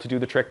won't be able to do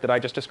the trick that I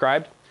just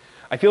described.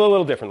 I feel a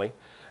little differently.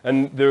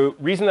 And the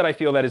reason that I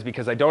feel that is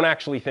because I don't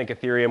actually think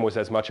Ethereum was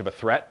as much of a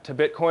threat to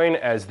Bitcoin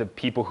as the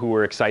people who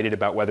were excited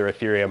about whether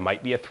Ethereum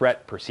might be a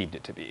threat perceived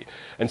it to be.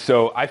 And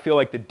so I feel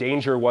like the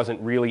danger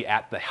wasn't really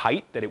at the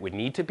height that it would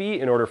need to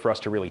be in order for us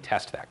to really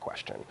test that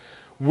question.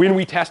 When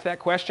we test that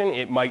question,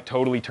 it might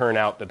totally turn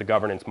out that the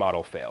governance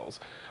model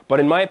fails. But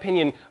in my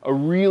opinion, a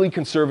really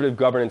conservative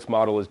governance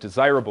model is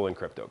desirable in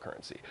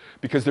cryptocurrency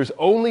because there's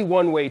only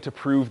one way to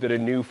prove that a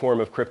new form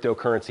of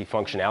cryptocurrency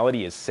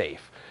functionality is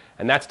safe.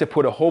 And that's to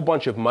put a whole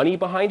bunch of money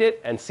behind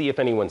it and see if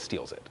anyone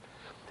steals it.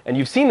 And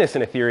you've seen this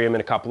in Ethereum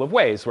in a couple of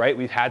ways, right?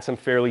 We've had some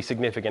fairly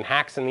significant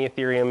hacks in the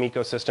Ethereum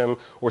ecosystem,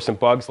 or some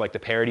bugs like the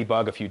parity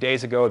bug a few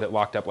days ago that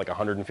locked up like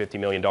 $150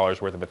 million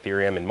worth of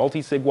Ethereum in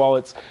multi-sig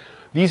wallets.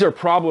 These are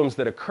problems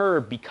that occur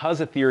because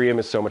Ethereum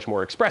is so much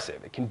more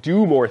expressive. It can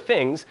do more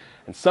things,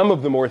 and some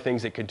of the more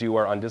things it could do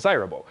are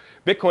undesirable.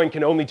 Bitcoin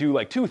can only do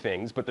like 2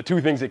 things, but the 2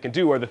 things it can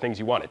do are the things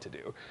you want it to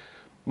do.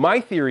 My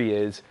theory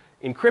is,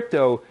 in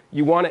crypto,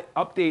 you want to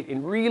update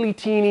in really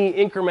teeny,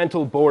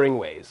 incremental, boring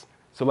ways.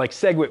 So like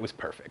SegWit was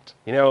perfect.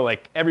 You know,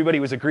 like everybody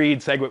was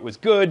agreed SegWit was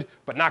good,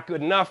 but not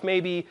good enough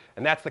maybe,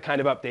 and that's the kind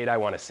of update I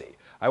want to see.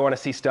 I want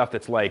to see stuff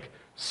that's like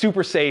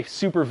super safe,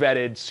 super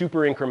vetted,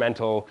 super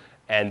incremental,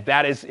 and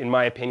that is, in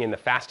my opinion, the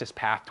fastest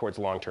path towards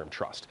long-term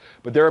trust.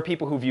 But there are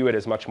people who view it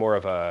as much more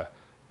of a,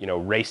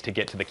 race to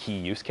get to the key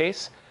use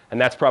case. And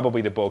that's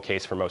probably the bull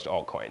case for most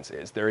altcoins,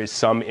 is there is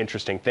some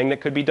interesting thing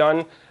that could be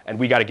done, and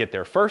we got to get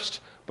there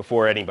first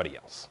before anybody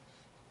else.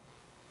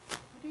 What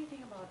do you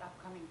think about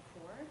upcoming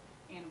fork?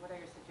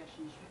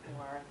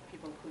 for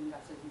people who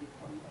invested in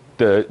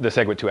Bitcoin? The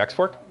SegWit2x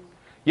fork?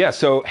 Yeah,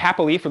 so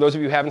happily, for those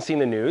of you who haven't seen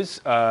the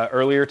news,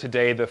 earlier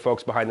today, the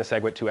folks behind the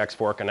SegWit2x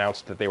fork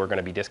announced that they were going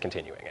to be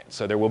discontinuing it.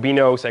 So there will be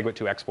no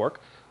SegWit2x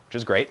fork, which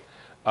is great.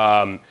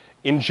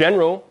 In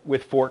general,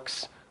 with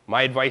forks,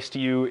 my advice to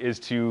you is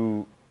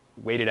to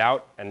wait it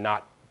out and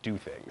not do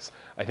things.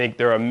 I think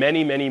there are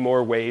many, many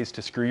more ways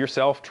to screw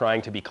yourself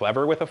trying to be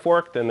clever with a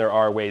fork than there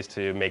are ways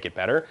to make it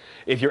better.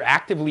 If you're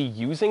actively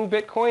using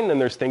Bitcoin, then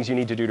there's things you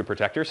need to do to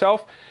protect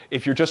yourself.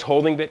 If you're just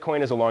holding Bitcoin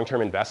as a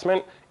long-term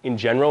investment, in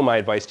general, my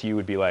advice to you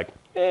would be like,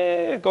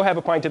 go have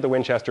a pint at the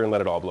Winchester and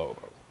let it all blow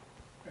over.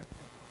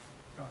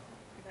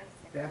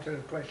 To answer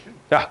the question.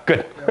 Ah,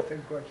 good. The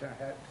same question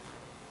I had.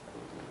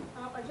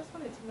 I just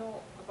wanted to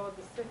know about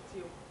the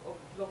safety of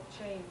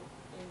blockchain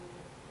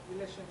in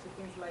relation to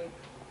things like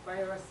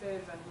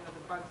viruses and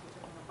the bugs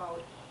we're talking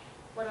about.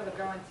 What are the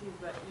guarantees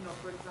that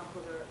for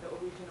example, the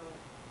original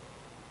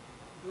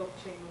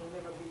blockchain will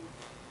never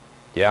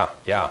be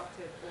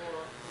corrupted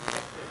or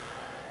infected?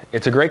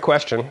 It's a great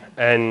question,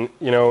 and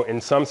in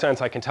some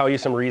sense, I can tell you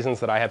some reasons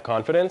that I have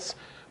confidence,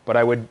 but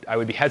I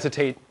would be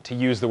hesitate to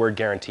use the word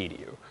guarantee to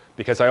you,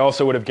 because I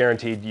also would have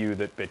guaranteed you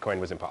that Bitcoin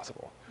was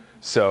impossible.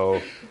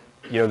 So.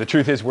 The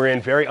truth is we're in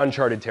very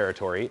uncharted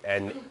territory,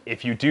 and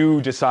if you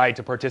do decide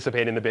to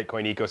participate in the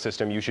Bitcoin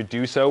ecosystem, you should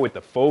do so with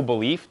the full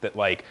belief that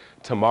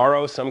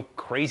tomorrow some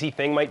crazy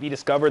thing might be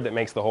discovered that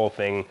makes the whole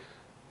thing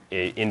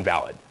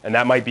invalid. And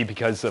that might be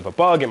because of a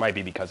bug, it might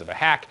be because of a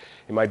hack,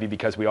 it might be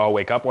because we all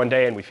wake up one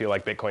day and we feel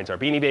like Bitcoin's our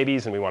beanie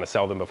babies and we want to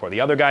sell them before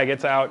the other guy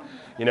gets out.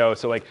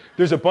 So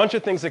there's a bunch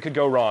of things that could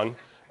go wrong,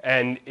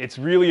 and it's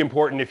really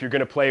important if you're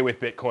going to play with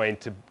Bitcoin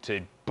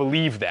to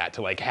believe that,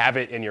 to have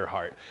it in your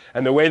heart.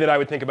 And the way that I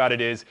would think about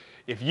it is,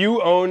 if you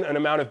own an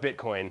amount of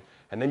Bitcoin,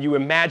 and then you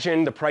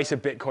imagine the price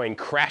of Bitcoin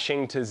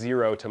crashing to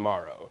zero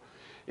tomorrow,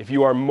 if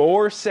you are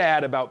more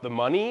sad about the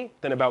money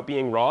than about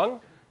being wrong,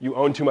 you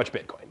own too much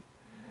Bitcoin.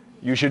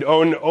 You should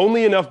own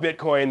only enough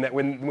Bitcoin that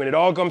when it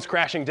all comes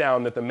crashing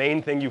down, that the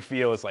main thing you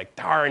feel is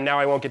darn, now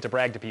I won't get to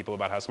brag to people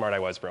about how smart I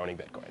was for owning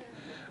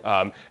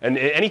Bitcoin. And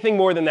anything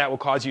more than that will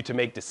cause you to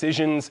make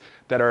decisions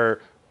that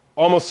are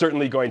almost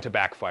certainly going to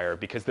backfire,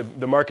 because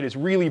the market is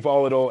really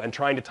volatile, and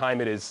trying to time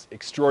it is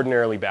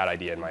extraordinarily bad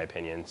idea in my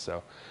opinion.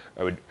 So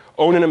I would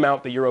own an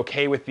amount that you're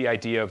okay with the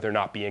idea of there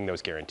not being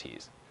those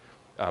guarantees.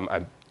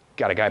 I've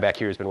got a guy back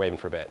here who's been waving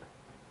for a bit.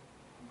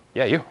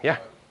 Yeah, you, yeah.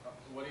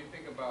 What do you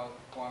think about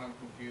quantum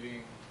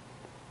computing?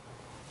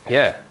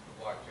 Yeah. And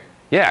blockchain?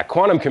 Yeah,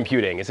 quantum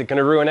computing, is it going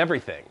to ruin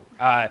everything?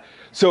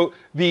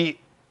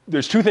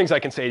 There's two things I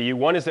can say to you.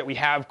 One is that we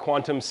have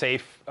quantum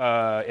safe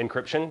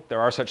encryption. There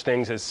are such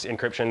things as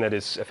encryption that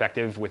is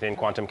effective within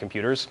quantum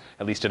computers,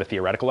 at least at a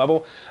theoretical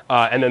level.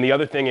 And then the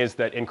other thing is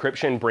that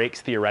encryption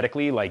breaks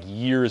theoretically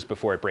years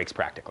before it breaks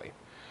practically.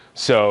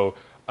 So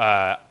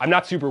I'm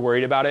not super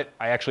worried about it.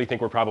 I actually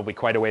think we're probably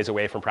quite a ways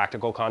away from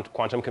practical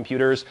quantum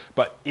computers.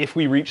 But if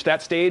we reach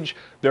that stage,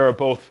 there are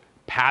both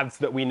paths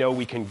that we know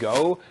we can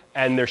go,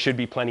 and there should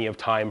be plenty of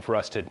time for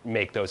us to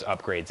make those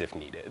upgrades if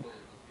needed.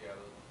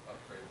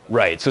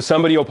 Right, so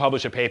somebody will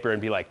publish a paper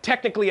and be like,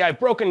 technically I've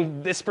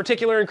broken this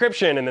particular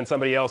encryption, and then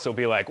somebody else will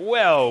be like,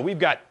 well, we've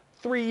got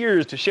 3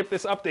 years to ship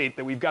this update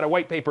that we've got a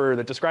white paper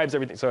that describes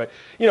everything. So,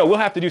 we'll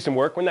have to do some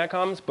work when that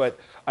comes, but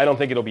I don't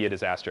think it'll be a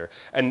disaster.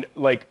 And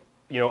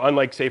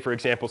unlike, say, for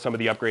example, some of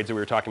the upgrades that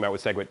we were talking about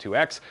with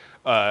SegWit2x,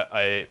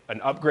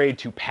 an upgrade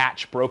to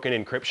patch broken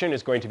encryption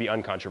is going to be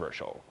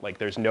uncontroversial.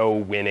 There's no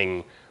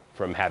winning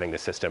from having the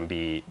system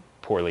be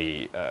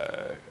poorly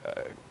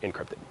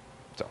encrypted.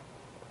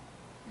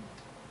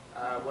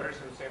 What are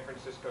some San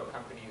Francisco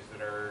companies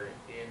that are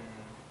in,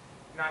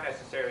 not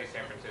necessarily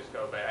San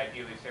Francisco, but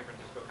ideally San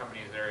Francisco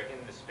companies that are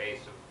in the space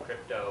of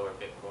crypto or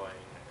Bitcoin?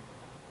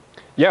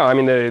 Yeah, I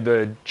mean,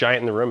 the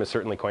giant in the room is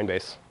certainly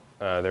Coinbase.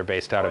 They're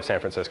based out of San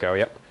Francisco,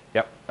 yep.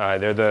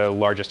 They're the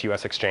largest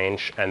US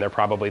exchange, and they're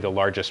probably the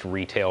largest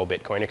retail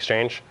Bitcoin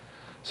exchange.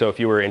 So if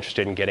you were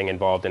interested in getting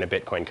involved in a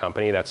Bitcoin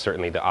company, that's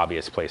certainly the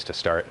obvious place to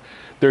start.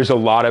 There's a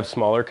lot of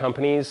smaller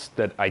companies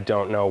that I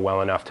don't know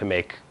well enough to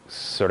make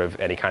sort of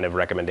any kind of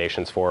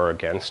recommendations for or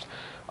against.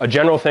 A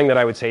general thing that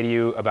I would say to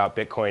you about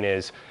Bitcoin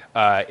is,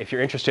 if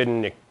you're interested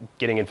in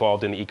getting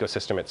involved in the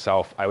ecosystem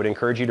itself, I would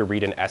encourage you to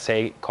read an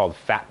essay called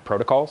Fat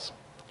Protocols.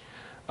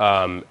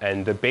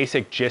 And the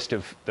basic gist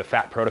of the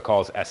Fat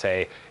Protocols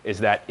essay is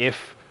that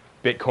if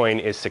Bitcoin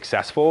is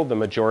successful, the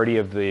majority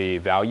of the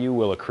value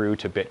will accrue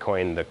to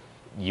Bitcoin, the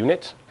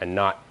unit, and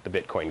not the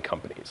Bitcoin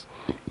companies.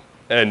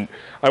 And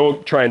I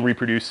won't try and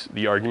reproduce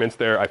the arguments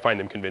there. I find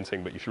them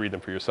convincing, but you should read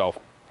them for yourself.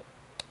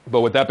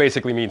 But what that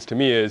basically means to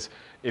me is,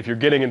 if you're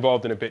getting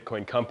involved in a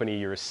Bitcoin company,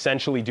 you're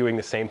essentially doing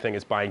the same thing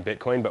as buying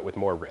Bitcoin, but with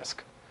more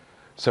risk.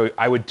 So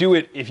I would do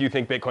it if you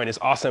think Bitcoin is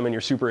awesome and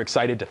you're super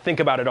excited to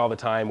think about it all the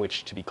time,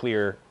 which, to be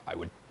clear, I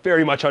would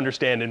very much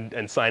understand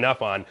and sign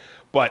up on.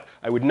 But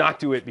I would not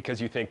do it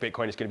because you think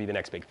Bitcoin is going to be the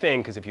next big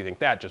thing, because if you think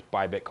that, just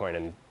buy Bitcoin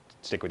and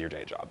stick with your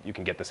day job. You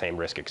can get the same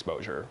risk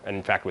exposure, and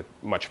in fact, with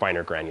much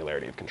finer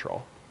granularity of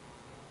control.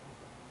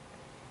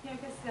 Yeah, I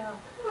guess, how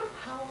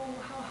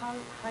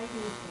high do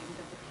you think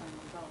that Bitcoin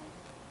will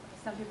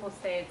some people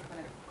say it's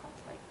going to cost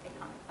like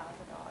 $800,000,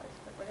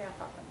 but what are your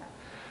thoughts on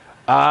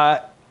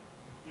that?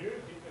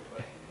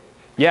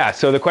 Yeah,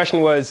 so the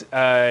question was,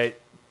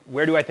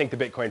 where do I think the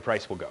Bitcoin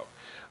price will go?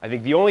 I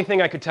think the only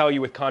thing I could tell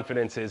you with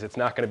confidence is it's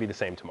not going to be the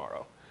same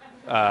tomorrow.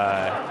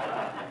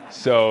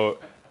 So,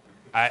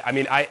 I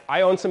mean,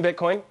 I own some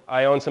Bitcoin.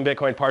 I own some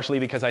Bitcoin partially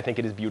because I think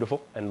it is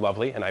beautiful and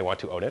lovely and I want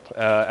to own it.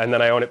 And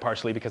then I own it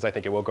partially because I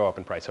think it will go up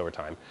in price over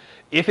time.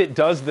 If it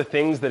does the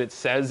things that it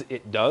says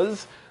it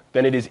does,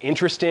 then it is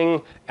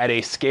interesting at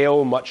a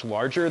scale much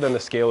larger than the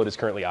scale it is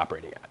currently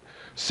operating at.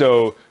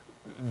 So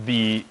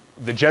the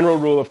general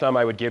rule of thumb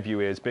I would give you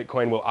is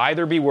Bitcoin will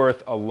either be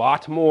worth a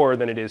lot more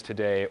than it is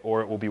today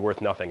or it will be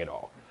worth nothing at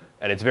all.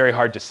 And it's very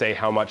hard to say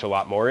how much a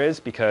lot more is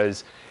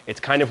because it's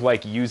kind of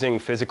like using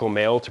physical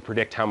mail to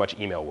predict how much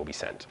email will be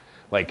sent.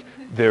 Like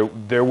there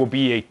will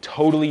be a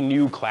totally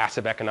new class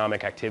of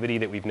economic activity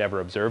that we've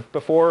never observed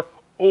before,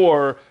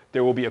 or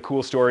there will be a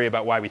cool story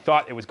about why we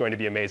thought it was going to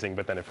be amazing,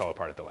 but then it fell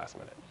apart at the last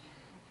minute.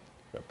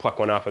 Pluck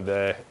one off of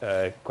the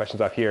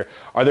questions off here.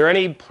 Are there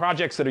any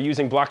projects that are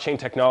using blockchain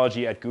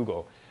technology at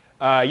Google?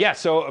 Yeah,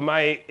 so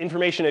my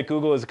information at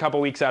Google is a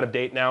couple weeks out of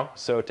date now,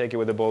 so take it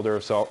with a boulder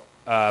of salt.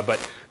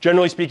 But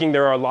generally speaking,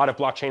 there are a lot of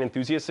blockchain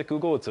enthusiasts at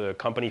Google. It's a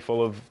company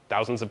full of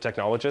thousands of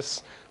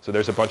technologists, so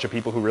there's a bunch of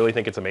people who really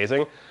think it's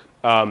amazing.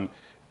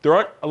 There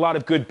aren't a lot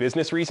of good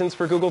business reasons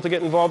for Google to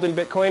get involved in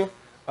Bitcoin.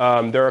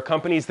 There are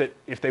companies that,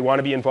 if they want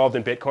to be involved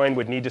in Bitcoin,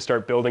 would need to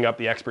start building up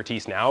the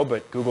expertise now,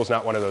 but Google's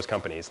not one of those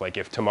companies. Like,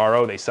 if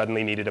tomorrow they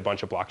suddenly needed a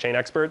bunch of blockchain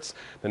experts,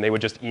 then they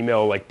would just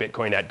email, like,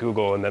 Bitcoin at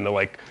Google, and then the,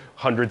 like,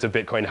 hundreds of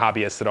Bitcoin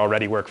hobbyists that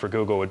already work for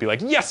Google would be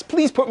like, yes,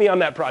 please put me on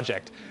that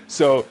project.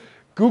 So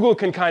Google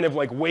can kind of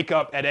like wake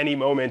up at any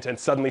moment and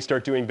suddenly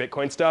start doing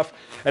Bitcoin stuff.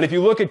 And if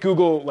you look at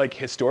Google, like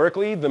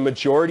historically, the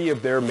majority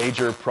of their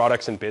major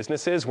products and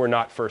businesses were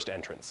not first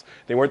entrants.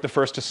 They weren't the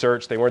first to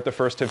search. They weren't the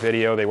first to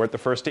video. They weren't the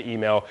first to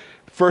email.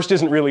 First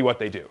isn't really what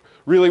they do.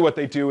 Really what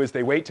they do is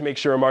they wait to make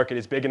sure a market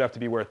is big enough to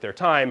be worth their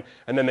time,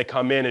 and then they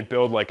come in and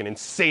build like an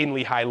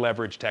insanely high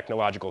leverage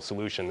technological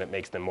solution that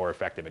makes them more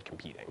effective at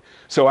competing.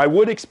 So I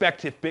would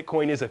expect if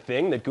Bitcoin is a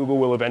thing that Google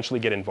will eventually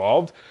get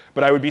involved,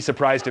 but I would be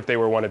surprised if they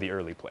were one of the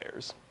early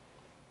players.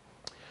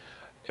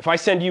 If I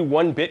send you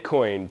 1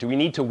 Bitcoin, do we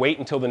need to wait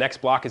until the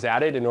next block is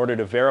added in order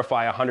to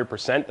verify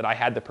 100% that I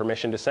had the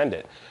permission to send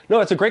it? No,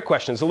 that's a great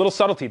question. There's a little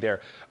subtlety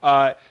there.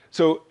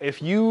 So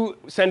if you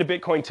send a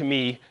Bitcoin to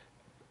me,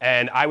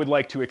 and I would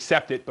like to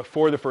accept it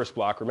before the first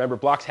block. Remember,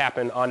 blocks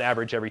happen on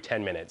average every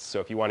 10 minutes.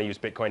 So if you want to use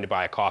Bitcoin to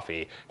buy a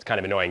coffee, it's kind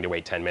of annoying to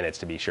wait 10 minutes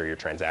to be sure your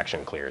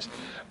transaction clears.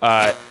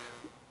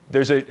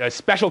 There's a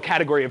special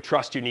category of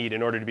trust you need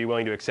in order to be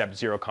willing to accept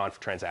zero-conf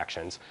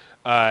transactions.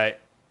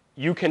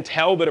 You can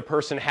tell that a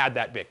person had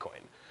that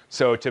Bitcoin.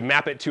 So to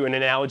map it to an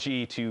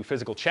analogy to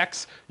physical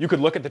checks, you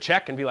could look at the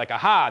check and be like,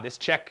 aha, this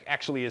check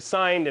actually is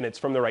signed and it's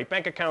from the right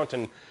bank account,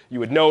 and you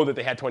would know that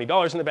they had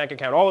 $20 in the bank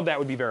account. All of that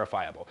would be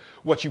verifiable.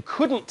 What you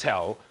couldn't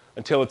tell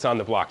until it's on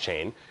the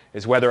blockchain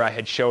is whether I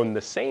had shown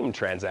the same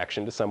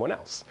transaction to someone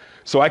else.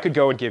 So I could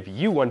go and give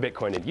you 1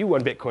 Bitcoin and you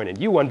 1 Bitcoin and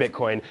you 1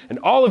 Bitcoin, and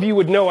all of you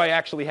would know I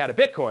actually had a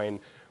Bitcoin.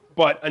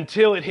 But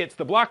until it hits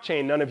the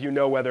blockchain, none of you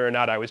know whether or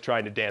not I was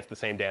trying to dance the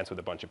same dance with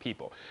a bunch of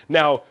people.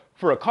 Now,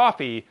 for a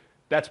coffee,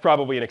 that's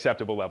probably an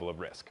acceptable level of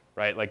risk,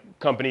 right? Like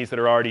companies that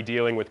are already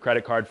dealing with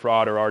credit card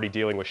fraud or already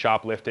dealing with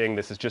shoplifting,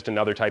 this is just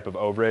another type of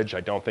overage. I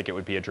don't think it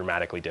would be a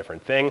dramatically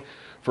different thing.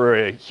 For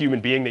a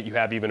human being that you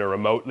have even a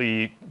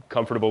remotely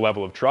comfortable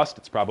level of trust,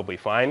 it's probably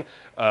fine.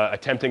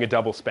 Attempting a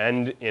double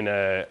spend in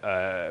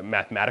a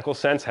mathematical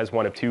sense has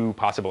one of 2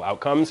 possible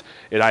outcomes.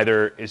 It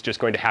either is just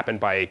going to happen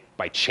by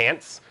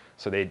chance,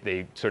 so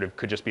they sort of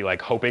could just be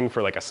like hoping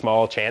for like a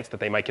small chance that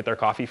they might get their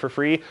coffee for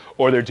free,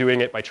 or they're doing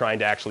it by trying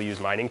to actually use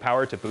mining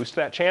power to boost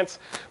that chance.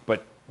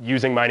 But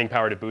using mining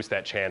power to boost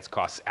that chance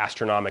costs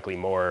astronomically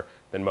more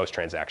than most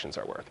transactions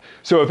are worth.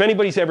 So if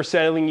anybody's ever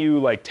selling you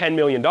like $10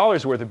 million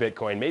worth of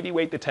Bitcoin, maybe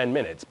wait the 10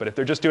 minutes. But if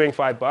they're just doing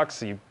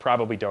 $5, you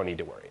probably don't need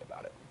to worry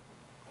about it.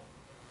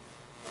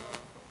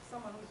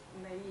 Someone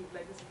who's naive,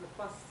 like this is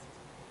the first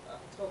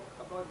talk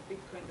about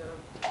Bitcoin that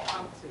I've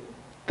come to.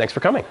 Thanks for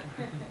coming.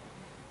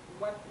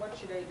 What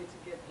should I do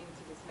to get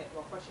into this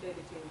network? What should I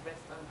do to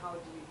invest, and how do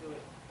you do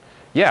it?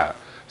 Yeah.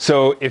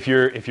 So if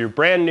you're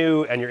brand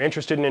new and you're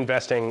interested in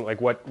investing, like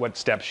what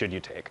steps should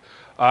you take?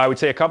 I would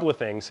say a couple of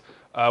things.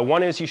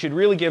 One is you should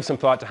really give some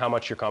thought to how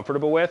much you're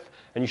comfortable with,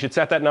 and you should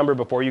set that number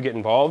before you get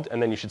involved,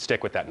 and then you should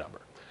stick with that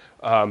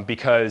number.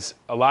 Because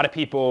a lot of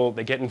people,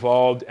 they get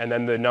involved, and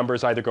then the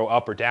numbers either go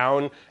up or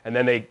down, and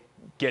then they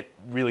get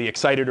really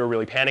excited or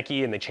really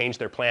panicky, and they change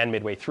their plan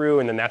midway through,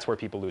 and then that's where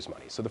people lose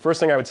money. So the first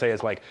thing I would say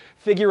is like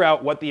figure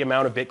out what the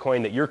amount of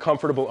Bitcoin that you're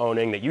comfortable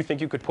owning, that you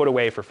think you could put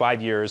away for 5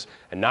 years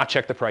and not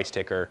check the price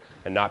ticker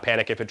and not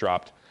panic if it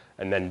dropped,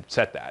 and then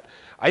set that.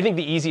 I think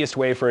the easiest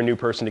way for a new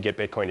person to get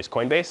Bitcoin is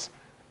Coinbase.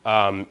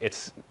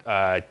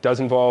 It does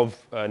involve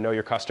know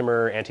your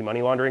customer,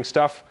 anti-money laundering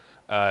stuff.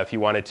 If you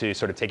wanted to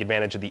sort of take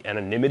advantage of the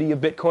anonymity of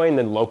Bitcoin,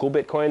 then local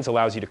Bitcoins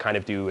allows you to kind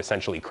of do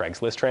essentially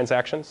Craigslist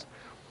transactions.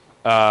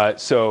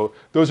 So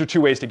those are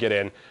two ways to get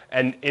in.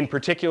 And in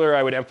particular,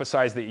 I would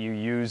emphasize that you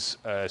use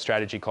a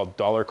strategy called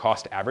dollar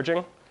cost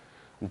averaging.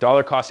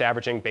 Dollar cost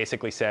averaging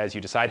basically says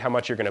you decide how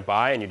much you're going to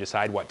buy and you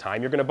decide what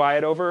time you're going to buy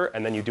it over,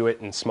 and then you do it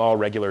in small,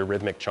 regular,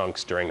 rhythmic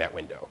chunks during that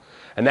window.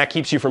 And that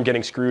keeps you from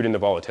getting screwed in the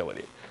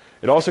volatility.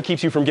 It also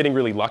keeps you from getting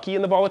really lucky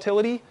in the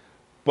volatility,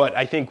 but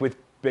I think with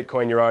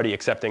Bitcoin, you're already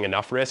accepting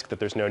enough risk that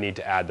there's no need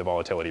to add the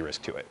volatility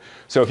risk to it.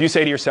 So if you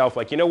say to yourself,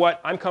 like, you know what,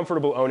 I'm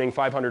comfortable owning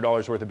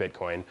 $500 worth of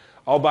Bitcoin.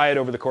 I'll buy it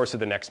over the course of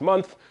the next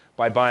month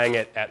by buying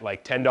it at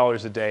like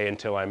 $10 a day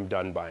until I'm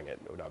done buying it.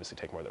 It would obviously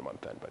take more than a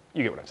month then, but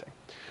you get what I'm saying.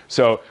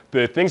 So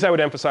the things I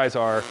would emphasize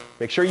are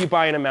make sure you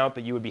buy an amount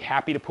that you would be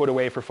happy to put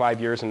away for 5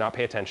 years and not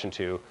pay attention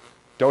to.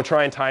 Don't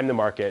try and time the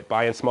market.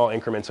 Buy in small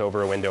increments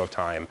over a window of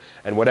time.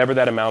 And whatever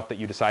that amount that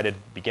you decided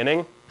at the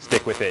beginning,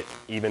 stick with it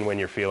even when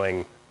you're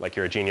feeling like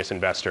you're a genius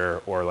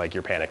investor or like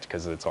you're panicked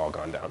because it's all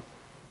gone down.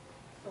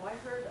 So I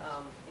heard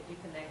if you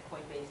connect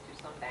Coinbase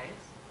to some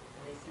banks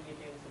and they see you're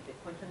doing some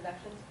Bitcoin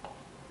transactions,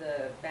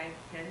 the bank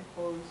can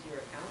close your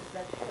account. Is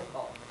that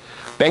typical?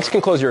 Banks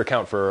can close your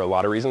account for a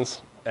lot of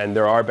reasons. And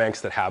there are banks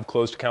that have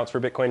closed accounts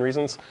for Bitcoin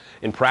reasons.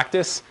 In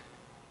practice,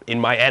 in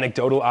my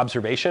anecdotal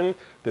observation,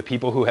 the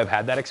people who have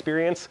had that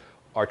experience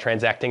are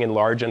transacting in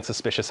large and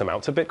suspicious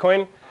amounts of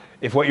Bitcoin.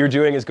 If what you're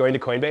doing is going to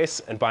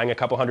Coinbase and buying a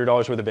couple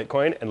 $100s worth of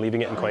Bitcoin and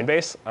leaving it in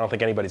Coinbase, I don't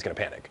think anybody's going to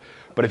panic.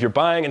 But if you're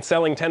buying and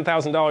selling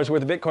 $10,000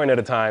 worth of Bitcoin at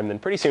a time, then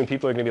pretty soon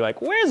people are going to be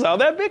like, where's all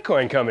that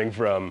Bitcoin coming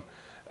from?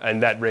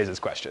 And that raises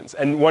questions.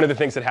 And one of the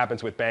things that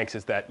happens with banks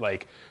is that,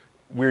 like,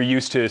 we're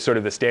used to sort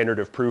of the standard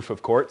of proof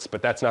of courts,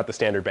 but that's not the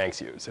standard banks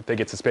use. If they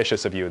get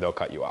suspicious of you, they'll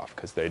cut you off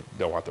because they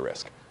don't want the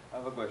risk. I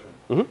have a question.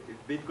 Mm-hmm.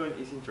 If Bitcoin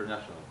is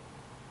international,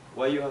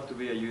 why you have to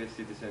be a US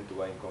citizen to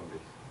buy in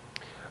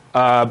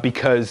Coinbase?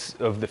 Because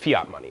of the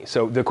fiat money.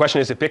 So the question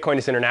is, if Bitcoin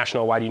is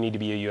international, why do you need to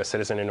be a US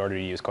citizen in order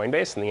to use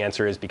Coinbase? And the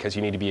answer is because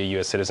you need to be a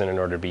US citizen in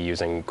order to be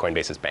using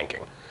Coinbase's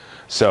banking.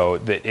 So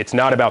it's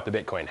not about the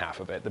Bitcoin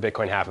half of it. The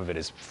Bitcoin half of it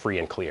is free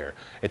and clear.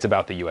 It's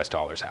about the US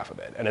dollars half of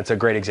it. And it's a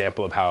great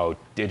example of how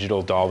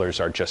digital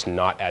dollars are just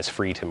not as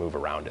free to move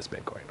around as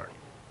Bitcoin are.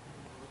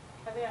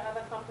 Are there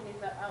other companies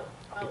that out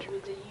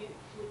with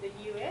the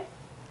US?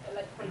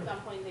 Like, for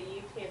example, in the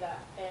UK, that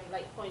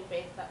like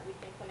Coinbase that we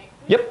can connect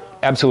with? Yep,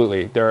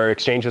 absolutely. There are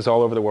exchanges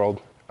all over the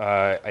world.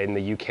 In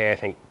the UK, I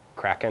think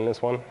Kraken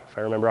is one, if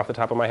I remember off the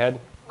top of my head.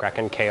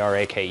 Kraken,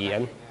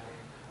 Kraken.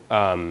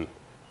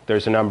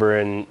 There's a number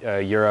in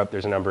Europe.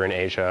 There's a number in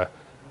Asia.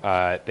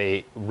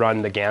 They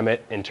run the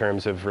gamut in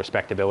terms of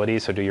respectability,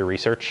 so do your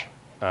research.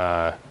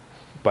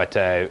 But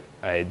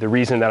the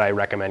reason that I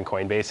recommend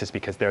Coinbase is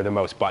because they're the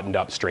most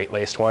buttoned-up,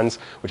 straight-laced ones,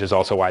 which is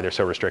also why they're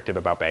so restrictive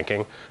about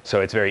banking.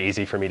 So it's very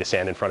easy for me to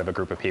stand in front of a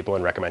group of people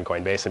and recommend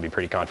Coinbase and be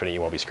pretty confident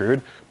you won't be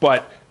screwed.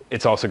 But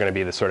it's also going to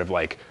be the sort of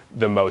like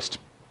the most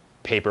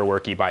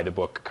paperworky,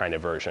 by-the-book kind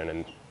of version.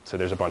 And so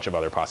there's a bunch of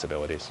other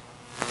possibilities.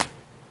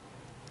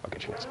 I'll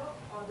get you next.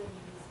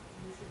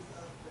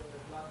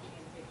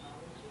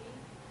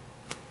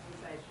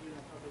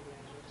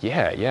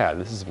 Yeah,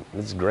 this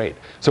is great.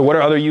 So what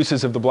are other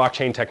uses of the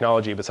blockchain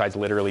technology besides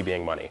literally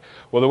being money?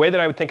 Well, the way that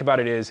I would think about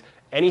it is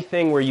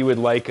anything where you would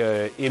like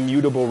an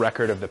immutable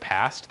record of the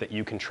past that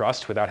you can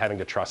trust without having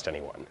to trust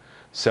anyone.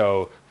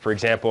 So, for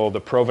example, the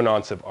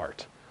provenance of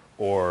art,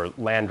 or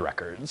land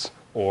records,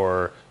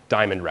 or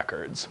diamond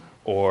records,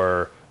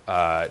 or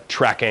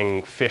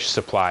tracking fish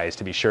supplies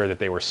to be sure that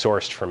they were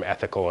sourced from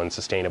ethical and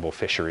sustainable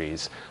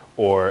fisheries,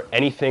 or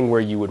anything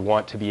where you would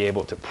want to be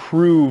able to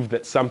prove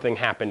that something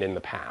happened in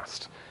the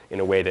past in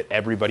a way that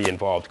everybody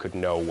involved could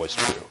know was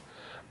true.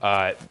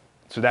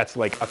 So that's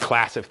like a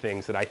class of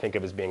things that I think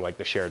of as being like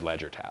the shared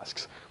ledger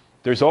tasks.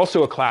 There's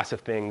also a class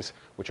of things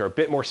which are a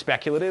bit more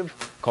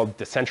speculative called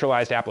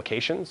decentralized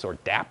applications, or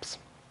dApps.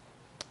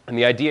 And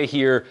the idea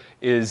here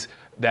is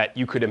that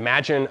you could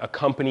imagine a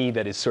company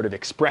that is sort of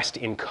expressed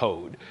in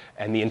code,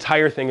 and the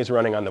entire thing is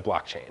running on the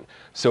blockchain.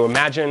 So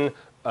imagine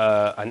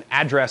an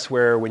address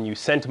where when you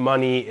sent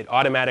money, it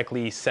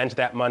automatically sent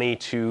that money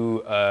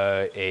to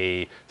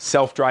a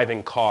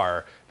self-driving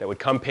car that would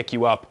come pick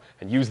you up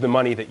and use the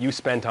money that you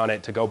spent on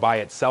it to go buy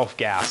itself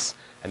gas,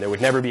 and there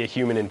would never be a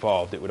human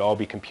involved. It would all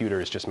be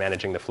computers just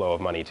managing the flow of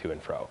money to and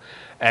fro.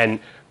 And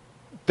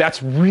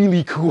that's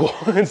really cool.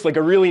 It's like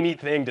a really neat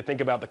thing to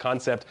think about the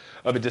concept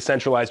of a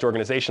decentralized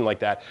organization like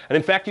that. And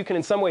in fact, you can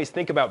in some ways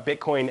think about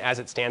Bitcoin as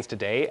it stands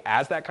today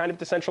as that kind of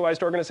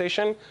decentralized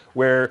organization,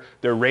 where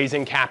they're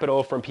raising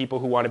capital from people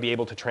who want to be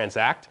able to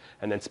transact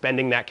and then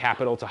spending that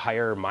capital to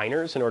hire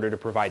miners in order to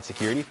provide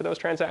security for those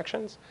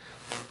transactions.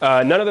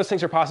 None of those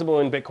things are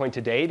possible in Bitcoin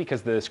today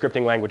because the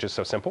scripting language is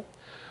so simple.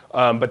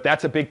 But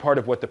that's a big part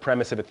of what the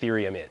premise of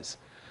Ethereum is.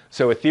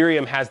 So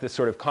Ethereum has this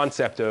sort of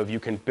concept of you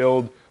can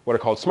build what are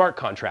called smart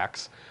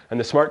contracts. And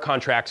the smart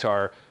contracts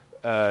are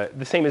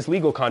the same as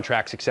legal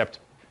contracts, except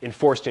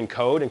enforced in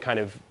code and kind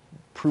of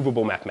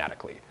provable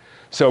mathematically.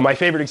 So my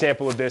favorite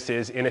example of this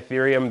is in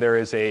Ethereum, there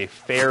is a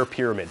fair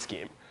pyramid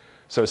scheme.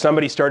 So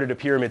somebody started a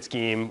pyramid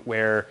scheme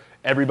where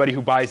everybody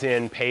who buys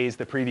in pays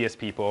the previous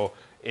people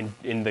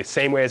in the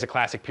same way as a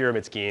classic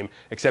pyramid scheme,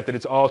 except that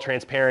it's all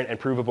transparent and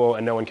provable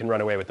and no one can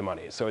run away with the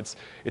money. So it's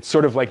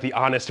sort of like the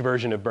honest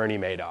version of Bernie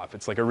Madoff.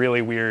 It's like a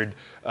really weird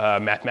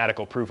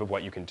mathematical proof of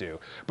what you can do.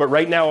 But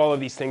right now all of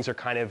these things are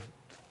kind of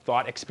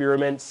thought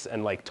experiments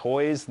and like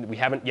toys. We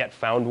haven't yet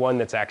found one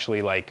that's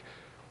actually like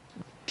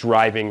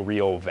driving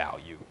real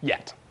value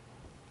yet.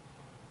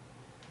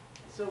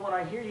 So when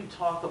I hear you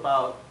talk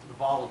about the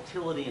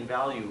volatility and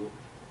value,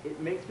 it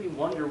makes me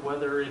wonder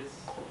whether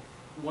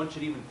one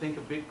should even think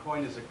of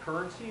Bitcoin as a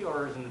currency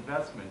or as an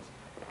investment.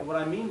 And what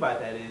I mean by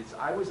that is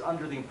I was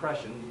under the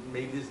impression,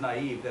 maybe this is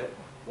naive, that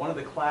one of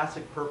the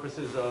classic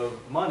purposes of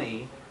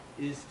money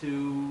is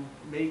to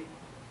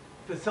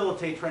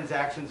facilitate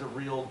transactions of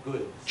real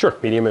goods. Sure,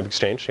 medium of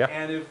exchange, yeah.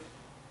 And if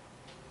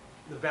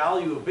the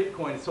value of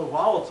Bitcoin is so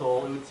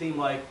volatile, it would seem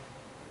like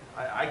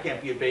I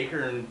can't be a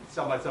baker and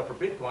sell myself for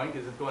Bitcoin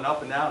because it's going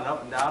up and down and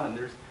up and down, and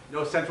there's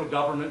no central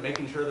government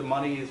making sure the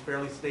money is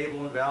fairly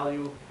stable in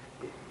value.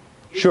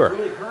 Sure. Is it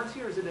really a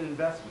currency or is it an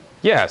investment?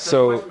 Yeah, Does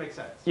the question make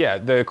sense? Yeah,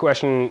 the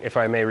question, if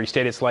I may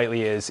restate it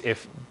slightly, is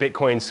if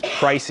Bitcoin's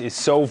price is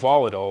so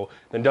volatile,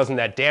 then doesn't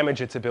that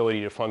damage its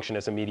ability to function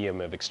as a medium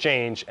of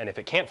exchange? And if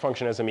it can't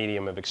function as a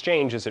medium of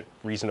exchange, is it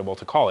reasonable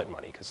to call it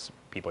money? Because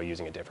people are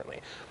using it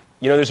differently.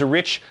 You know, there's a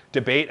rich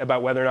debate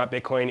about whether or not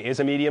Bitcoin is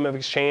a medium of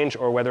exchange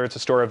or whether it's a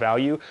store of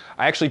value.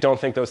 I actually don't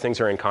think those things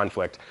are in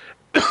conflict.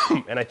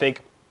 And I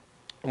think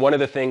one of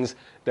the things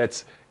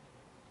that's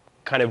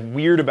kind of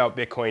weird about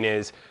Bitcoin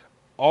is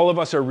all of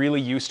us are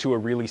really used to a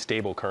really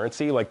stable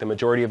currency. Like the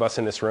majority of us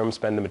in this room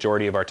spend the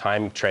majority of our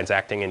time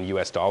transacting in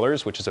US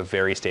dollars, which is a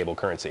very stable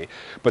currency.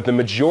 But the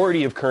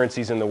majority of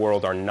currencies in the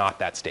world are not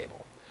that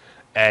stable.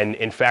 And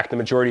in fact, the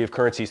majority of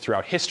currencies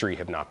throughout history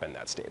have not been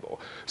that stable.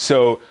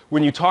 So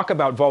when you talk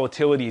about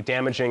volatility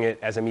damaging it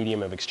as a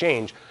medium of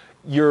exchange,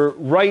 you're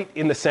right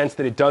in the sense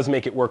that it does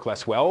make it work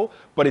less well,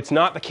 but it's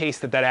not the case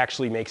that that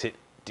actually makes it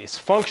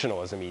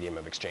dysfunctional as a medium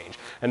of exchange.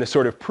 And the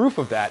sort of proof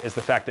of that is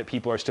the fact that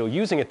people are still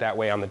using it that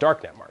way on the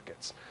darknet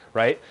markets,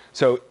 right?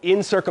 So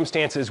in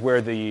circumstances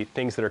where the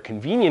things that are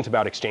convenient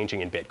about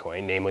exchanging in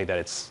Bitcoin, namely that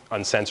it's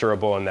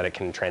uncensorable and that it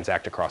can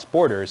transact across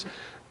borders,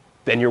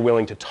 then you're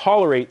willing to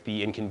tolerate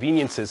the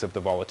inconveniences of the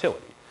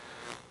volatility.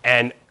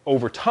 And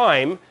over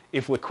time,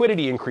 if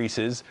liquidity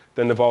increases,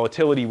 then the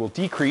volatility will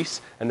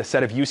decrease, and the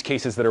set of use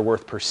cases that are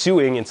worth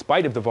pursuing in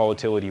spite of the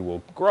volatility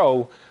will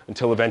grow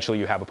until eventually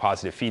you have a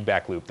positive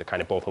feedback loop that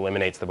kind of both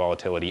eliminates the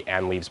volatility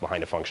and leaves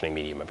behind a functioning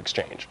medium of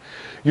exchange.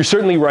 You're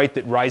certainly right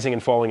that rising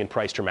and falling in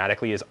price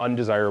dramatically is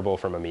undesirable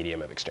from a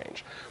medium of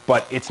exchange.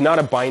 But it's not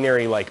a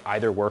binary like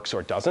either works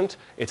or doesn't.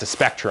 It's a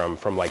spectrum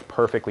from like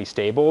perfectly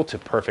stable to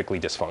perfectly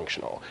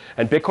dysfunctional.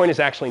 And Bitcoin is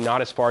actually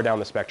not as far down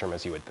the spectrum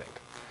as you would think.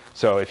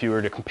 So if you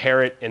were to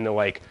compare it in the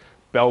like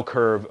bell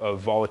curve of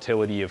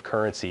volatility of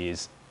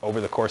currencies over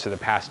the course of the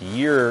past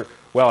year,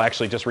 well,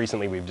 actually just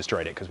recently we've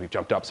destroyed it because we've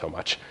jumped up so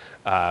much.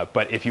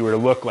 But if you were to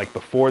look like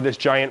before this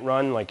giant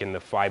run, like in the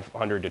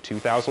 500 to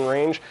 2,000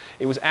 range,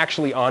 it was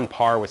actually on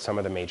par with some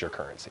of the major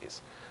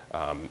currencies.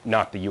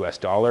 Not the US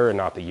dollar and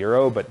not the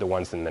euro, but the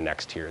ones in the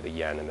next tier, the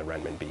yen and the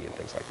renminbi and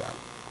things like that.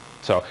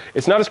 So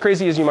it's not as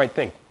crazy as you might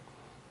think.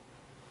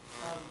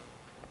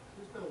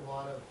 There's been a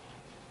lot of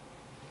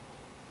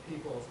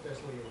people,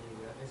 especially in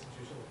the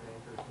institutional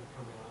bankers, who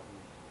come out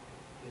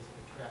and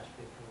basically trash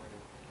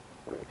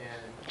Bitcoin. And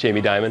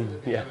Jamie Dimon,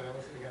 yeah. I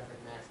listen to guys like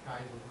Max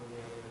Kaiser from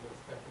the other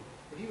spectrum.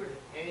 If you were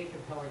any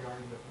compelling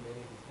argument from any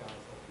of these guys,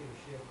 like Peter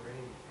Schiff or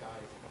any of these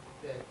guys,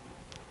 that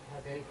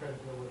has any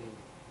credibility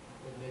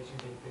that makes you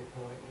think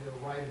Bitcoin, you're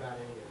right about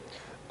any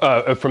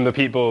of it. From the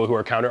people who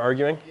are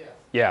counter-arguing? Yes.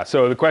 Yeah,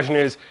 so the question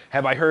is,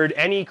 have I heard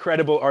any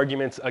credible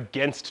arguments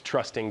against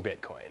trusting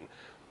Bitcoin?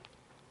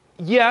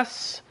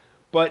 Yes,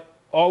 but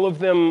all of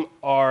them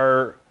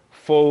are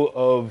full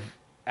of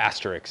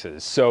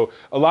asterisks. So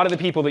a lot of the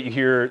people that you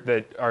hear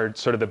that are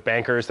sort of the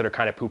bankers that are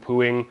kind of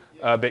poo-pooing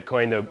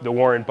Bitcoin, the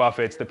Warren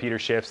Buffetts, the Peter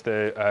Schiffs,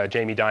 the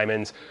Jamie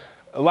Dimons,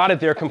 a lot of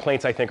their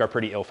complaints I think are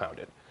pretty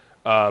ill-founded.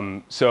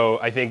 So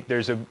I think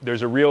there's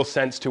a real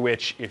sense to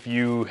which if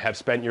you have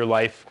spent your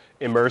life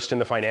immersed in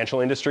the financial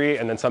industry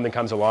and then something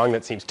comes along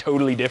that seems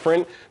totally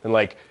different, then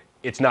like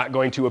it's not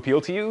going to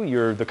appeal to you.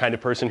 You're the kind of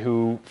person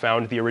who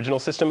found the original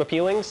system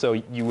appealing, so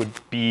you would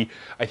be,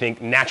 I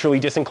think, naturally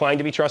disinclined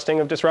to be trusting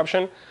of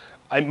disruption.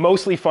 I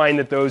mostly find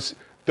that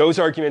those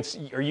arguments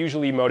are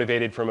usually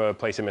motivated from a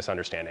place of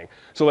misunderstanding.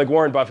 So like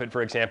Warren Buffett,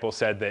 for example,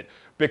 said that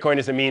Bitcoin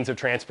is a means of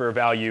transfer of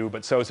value,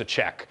 but so is a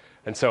check.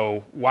 And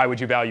so why would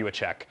you value a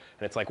check?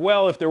 And it's like,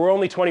 well, if there were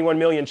only 21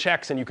 million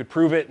checks and you could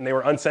prove it and they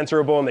were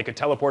uncensorable and they could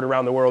teleport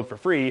around the world for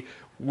free,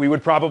 we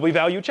would probably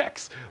value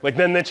checks. Like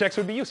then the checks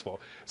would be useful.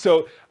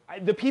 So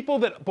the people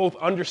that both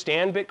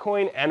understand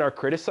Bitcoin and are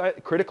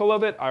critical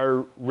of it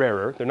are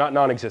rarer. They're not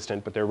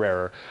non-existent, but they're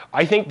rarer.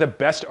 I think the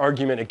best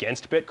argument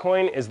against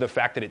Bitcoin is the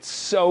fact that it's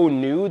so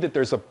new that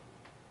there's a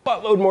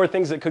buttload more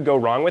things that could go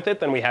wrong with it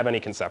than we have any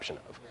conception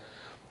of.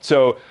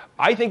 So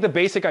I think the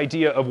basic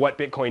idea of what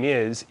Bitcoin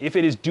is, if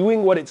it is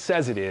doing what it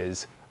says it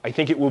is, I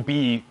think it will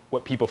be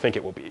what people think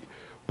it will be.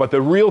 But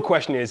the real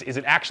question is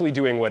it actually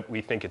doing what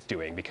we think it's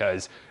doing?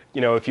 Because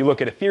if you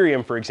look at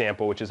Ethereum, for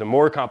example, which is a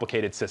more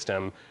complicated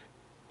system,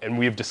 and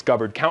we've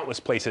discovered countless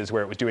places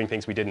where it was doing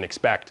things we didn't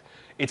expect,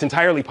 it's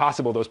entirely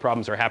possible those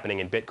problems are happening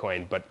in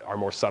Bitcoin, but are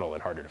more subtle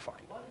and harder to find.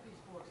 Why do these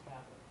forks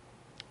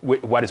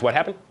happen? What is what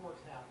happened? Why do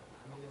forks happen?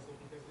 I mean, is it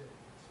because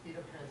they speed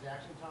up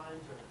transaction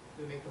times, or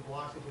do they make the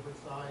blocks a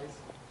different size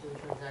so the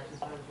transaction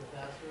times are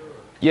faster? Or?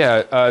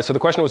 Yeah, so the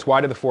question was,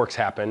 why do the forks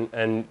happen?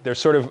 And there's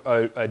sort of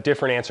a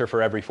different answer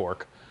for every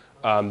fork.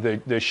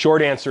 The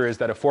short answer is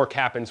that a fork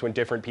happens when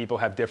different people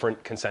have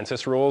different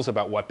consensus rules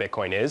about what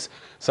Bitcoin is.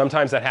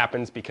 Sometimes that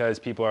happens because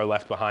people are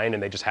left behind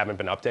and they just haven't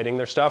been updating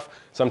their stuff.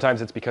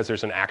 Sometimes it's because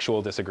there's an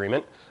actual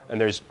disagreement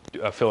and there's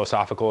a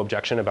philosophical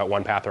objection about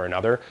one path or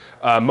another.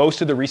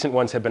 Most of the recent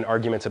ones have been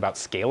arguments about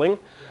scaling.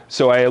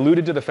 So I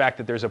alluded to the fact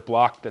that there's a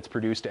block that's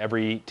produced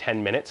every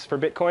 10 minutes for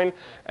Bitcoin,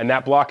 and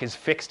that block is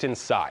fixed in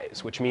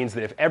size, which means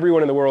that if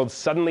everyone in the world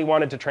suddenly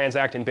wanted to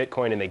transact in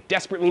Bitcoin and they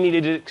desperately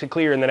needed it to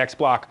clear in the next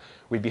block,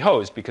 we'd be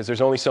hosed because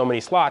there's only so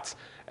many slots,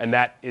 and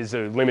that is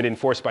a limit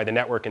enforced by the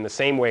network in the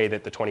same way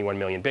that the 21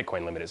 million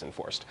Bitcoin limit is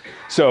enforced.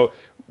 So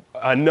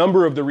a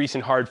number of the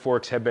recent hard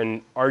forks have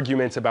been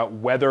arguments about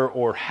whether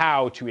or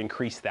how to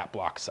increase that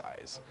block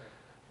size.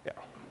 Yeah.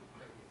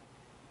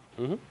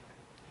 Mm-hmm.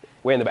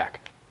 Way in the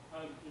back. You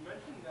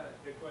mentioned that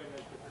Bitcoin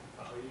has different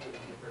value in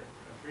different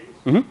countries.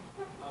 Mm-hmm.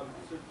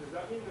 So does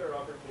that mean there are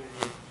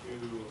opportunities to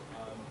do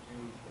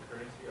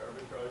currency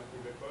arbitrage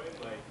through Bitcoin?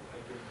 Like I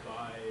could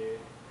buy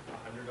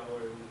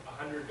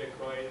 $100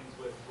 Bitcoins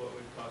with what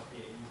would cost me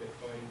 80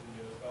 Bitcoins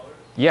in US dollars?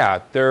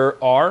 Yeah,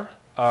 there are.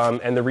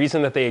 And the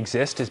reason that they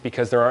exist is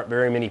because there aren't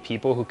very many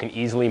people who can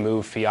easily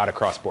move fiat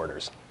across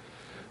borders.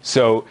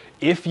 So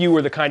if you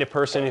were the kind of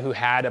person who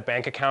had a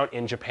bank account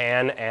in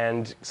Japan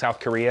and South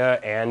Korea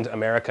and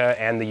America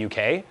and the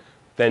UK,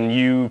 then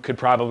you could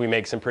probably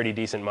make some pretty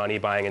decent money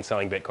buying and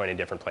selling Bitcoin in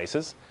different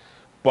places.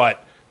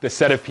 But the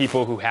set of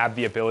people who have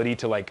the ability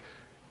to like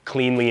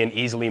cleanly and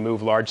easily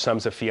move large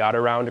sums of fiat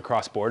around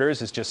across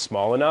borders is just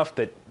small enough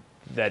that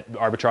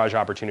arbitrage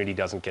opportunity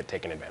doesn't get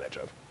taken advantage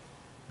of.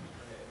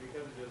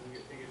 Because it doesn't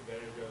get taken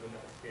advantage of in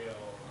that scale,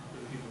 for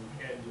the people who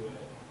can do it,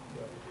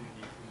 the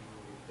opportunity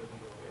doesn't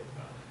go away as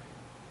fast.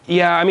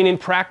 Yeah, I mean, in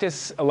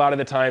practice, a lot of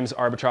the times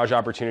arbitrage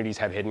opportunities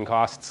have hidden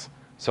costs.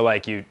 So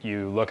like you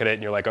look at it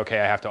and you're like, okay,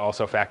 I have to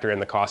also factor in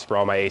the cost for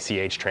all my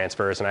ACH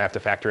transfers, and I have to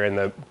factor in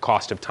the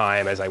cost of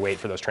time as I wait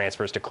for those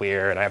transfers to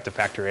clear, and I have to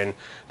factor in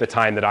the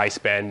time that I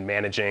spend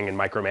managing and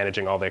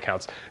micromanaging all the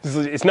accounts.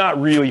 It's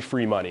not really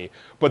free money,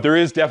 but there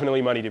is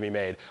definitely money to be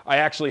made. I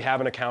actually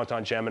have an account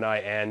on Gemini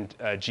and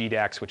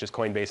GDAX, which is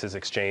Coinbase's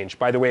exchange.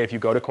 By the way, if you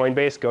go to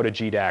Coinbase, go to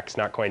GDAX,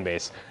 not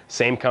Coinbase.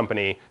 Same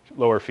company,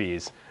 lower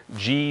fees.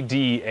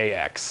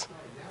 GDAX.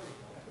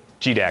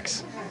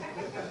 GDAX.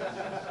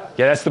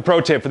 Yeah, that's the pro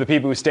tip for the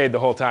people who stayed the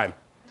whole time.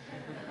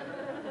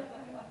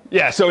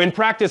 Yeah, so in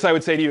practice, I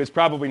would say to you, it's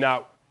probably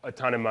not a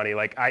ton of money.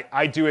 Like,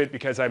 I do it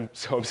because I'm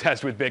so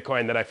obsessed with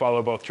Bitcoin that I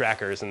follow both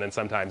trackers, and then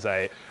sometimes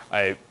I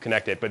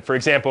connect it. But for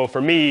example,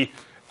 for me,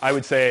 I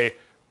would say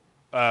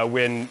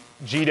when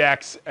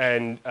GDAX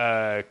and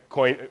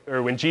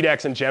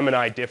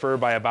Gemini differ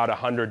by about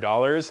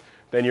 $100,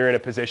 then you're in a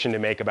position to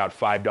make about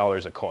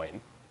 $5 a coin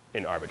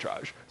in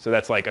arbitrage. So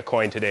that's like a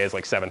coin today is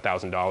like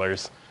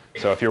 $7,000.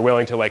 So if you're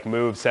willing to like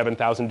move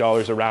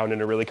 $7,000 around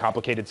in a really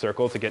complicated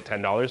circle to get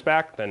 $10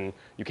 back, then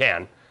you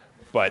can.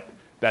 But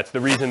that's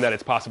the reason that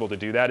it's possible to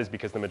do that is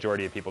because the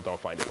majority of people don't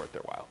find it worth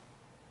their while.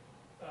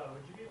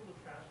 Would you be able to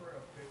transfer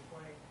a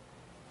Bitcoin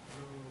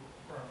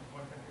from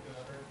one country to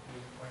another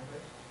to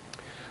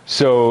Coinbase?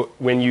 So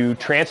when you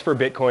transfer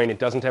Bitcoin, it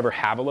doesn't ever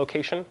have a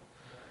location.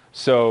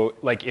 So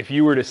like if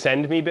you were to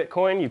send me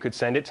Bitcoin, you could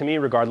send it to me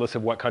regardless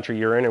of what country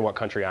you're in and what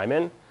country I'm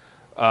in.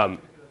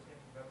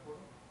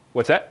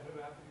 What's that?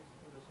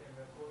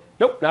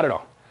 Nope, not at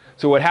all.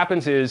 So what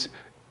happens is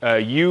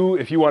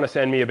if you want to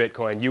send me a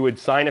Bitcoin, you would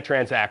sign a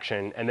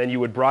transaction and then you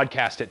would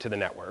broadcast it to the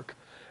network.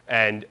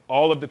 And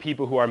all of the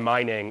people who are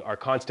mining are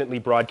constantly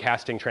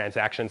broadcasting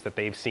transactions that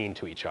they've seen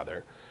to each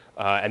other.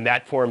 And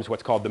that forms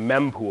what's called the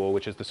mempool,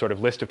 which is the sort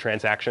of list of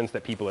transactions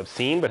that people have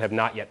seen but have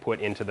not yet put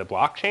into the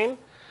blockchain.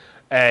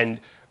 And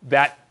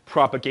that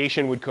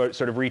propagation would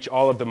sort of reach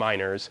all of the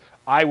miners.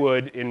 I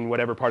would, in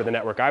whatever part of the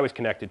network I was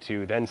connected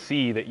to, then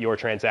see that your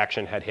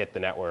transaction had hit the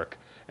network.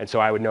 And so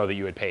I would know that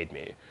you had paid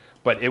me.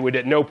 But it would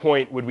at no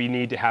point would we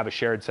need to have a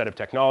shared set of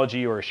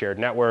technology or a shared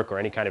network or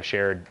any kind of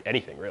shared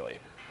anything, really,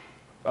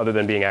 other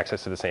than being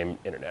access to the same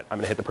internet. I'm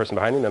going to hit the person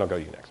behind me, and then I'll go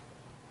to you next.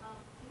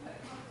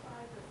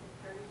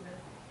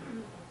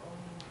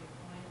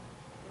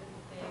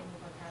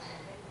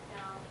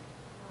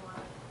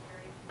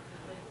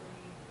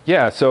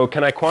 Yeah, so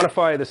can I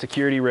quantify the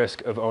security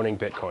risk of owning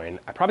Bitcoin?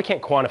 I probably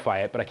can't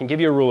quantify it, but I can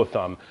give you a rule of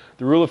thumb.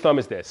 The rule of thumb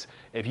is this.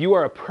 If you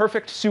are a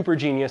perfect super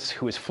genius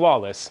who is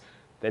flawless,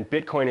 then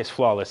Bitcoin is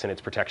flawless in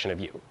its protection of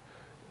you.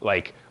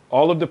 Like,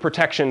 all of the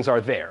protections are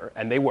there,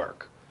 and they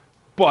work.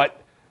 But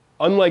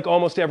unlike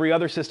almost every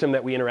other system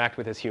that we interact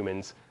with as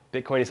humans,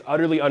 Bitcoin is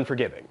utterly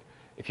unforgiving.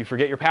 If you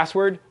forget your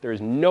password, there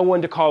is no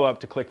one to call up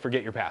to click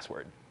forget your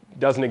password. It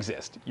doesn't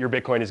exist. Your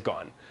Bitcoin is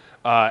gone.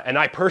 And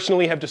I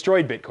personally have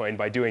destroyed Bitcoin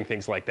by doing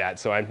things like that.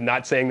 So I'm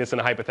not saying this in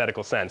a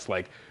hypothetical sense.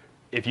 Like,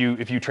 if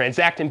you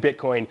transact in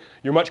Bitcoin,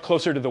 you're much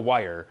closer to the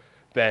wire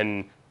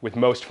than with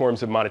most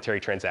forms of monetary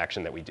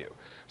transaction that we do.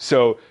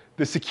 So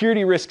the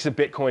security risks of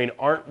Bitcoin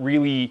aren't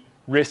really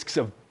risks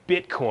of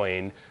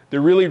Bitcoin.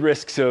 They're really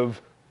risks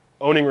of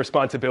owning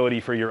responsibility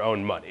for your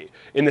own money.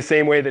 In the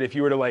same way that if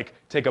you were to like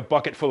take a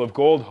bucket full of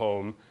gold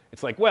home,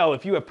 it's like, well,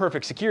 if you have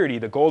perfect security,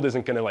 the gold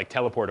isn't going to like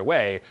teleport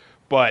away,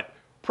 but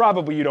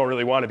probably you don't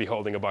really want to be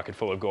holding a bucket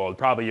full of gold.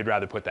 Probably you'd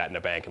rather put that in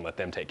a bank and let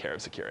them take care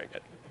of securing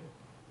it.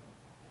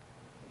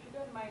 If you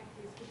don't mind,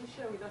 please, could you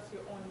share with us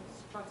your own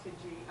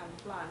strategy and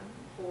plan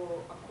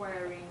for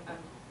acquiring and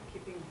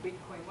keeping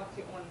Bitcoin? What's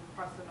your own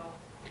personal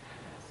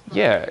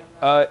strategy?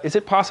 Yeah. Is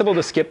it possible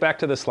to skip back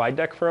to the slide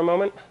deck for a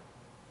moment?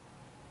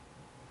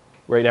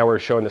 Right now we're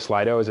showing the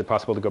Slido. Is it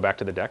possible to go back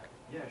to the deck?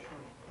 Yeah, sure. I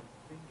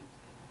think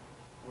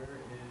it's, where is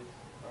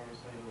our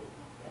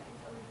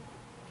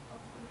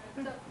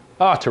Slido?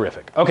 Ah,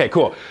 terrific. Okay,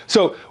 cool.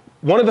 So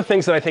one of the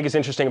things that I think is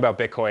interesting about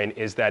Bitcoin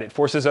is that it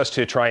forces us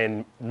to try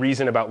and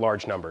reason about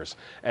large numbers.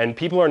 And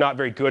people are not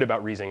very good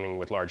about reasoning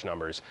with large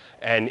numbers.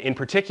 And in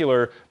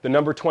particular, the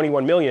number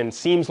 21 million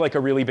seems like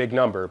a really big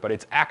number, but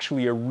it's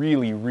actually a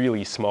really,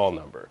 really small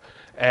number.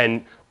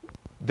 And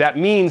that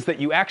means that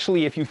you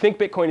actually, if you think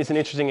Bitcoin is an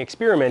interesting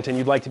experiment and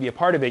you'd like to be a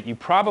part of it, you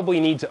probably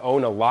need to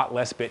own a lot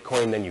less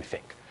Bitcoin than you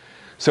think.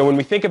 So when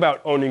we think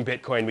about owning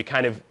Bitcoin,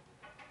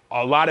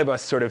 a lot of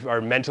us sort of are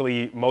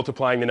mentally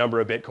multiplying the number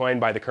of Bitcoin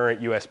by the current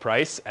US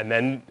price and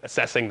then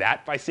assessing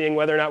that by seeing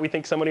whether or not we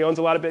think somebody owns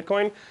a lot of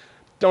Bitcoin.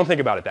 Don't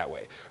think about it that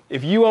way.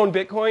 If you own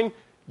Bitcoin,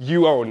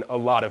 you own a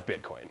lot of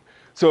Bitcoin.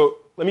 So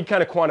let me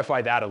kind of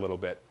quantify that a little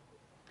bit.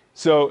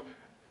 So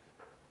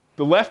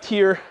the left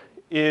here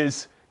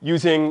is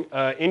using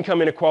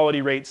income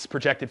inequality rates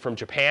projected from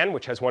Japan,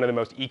 which has one of the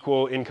most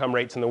equal income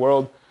rates in the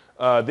world.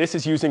 This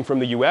is using from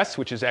the US,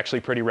 which is actually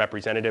pretty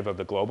representative of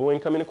the global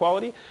income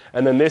inequality.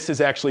 And then this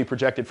is actually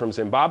projected from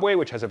Zimbabwe,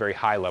 which has a very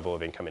high level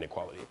of income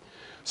inequality.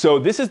 So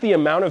this is the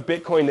amount of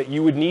Bitcoin that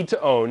you would need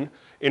to own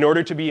in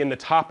order to be in the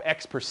top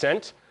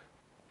X%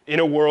 in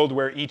a world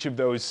where each of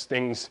those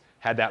things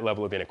had that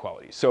level of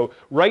inequality. So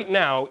right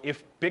now,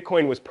 if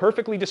Bitcoin was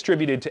perfectly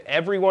distributed to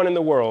everyone in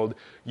the world,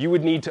 you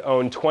would need to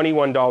own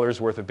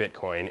 $21 worth of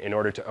Bitcoin in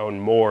order to own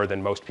more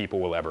than most people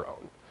will ever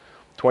own.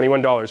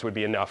 $21 would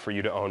be enough for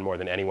you to own more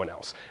than anyone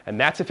else. And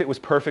that's if it was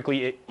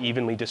perfectly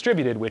evenly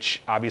distributed,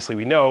 which obviously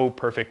we know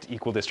perfect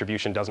equal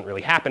distribution doesn't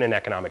really happen in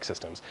economic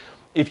systems.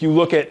 If you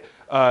look at,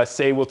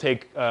 say we'll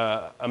take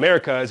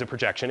America as a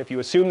projection, if you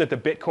assume that the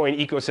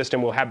Bitcoin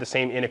ecosystem will have the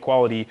same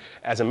inequality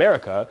as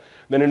America,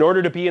 then in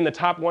order to be in the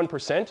top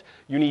 1%,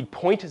 you need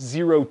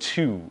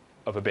 0.02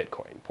 of a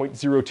Bitcoin,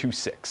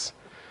 0.026.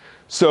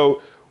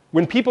 So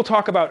when people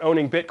talk about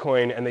owning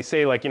Bitcoin and they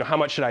say like, how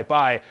much should I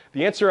buy?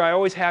 The answer I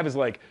always have is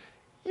like,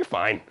 you're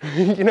fine.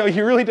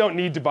 You really don't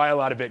need to buy a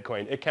lot of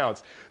Bitcoin. It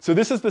counts. So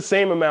this is the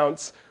same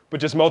amounts, but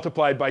just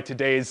multiplied by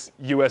today's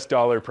US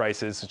dollar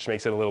prices, which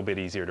makes it a little bit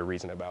easier to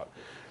reason about.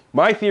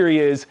 My theory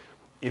is,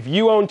 if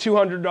you own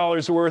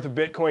 $200 worth of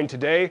Bitcoin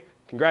today,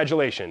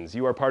 congratulations,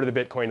 you are part of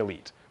the Bitcoin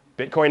elite.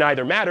 Bitcoin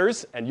either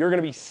matters, and you're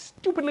going to be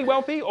stupidly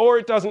wealthy, or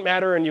it doesn't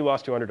matter, and you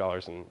lost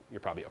 $200, and you're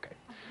probably okay.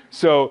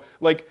 So,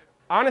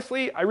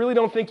 honestly, I really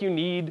don't think you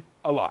need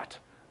a lot.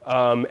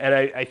 And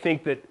I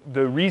think that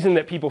the reason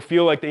that people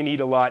feel like they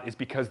need a lot is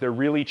because they're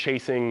really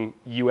chasing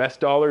US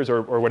dollars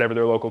or whatever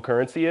their local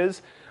currency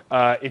is.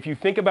 If you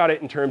think about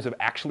it in terms of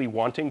actually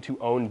wanting to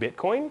own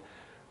Bitcoin,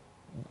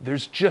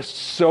 there's just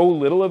so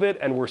little of it,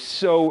 and we're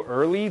so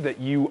early that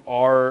you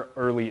are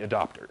early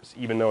adopters,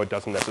 even though it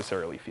doesn't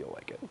necessarily feel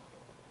like it. And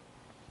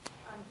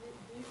do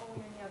you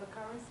own any other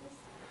currencies?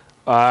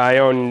 I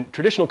own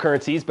traditional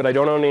currencies, but I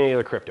don't own any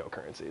other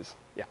cryptocurrencies.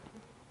 Yeah.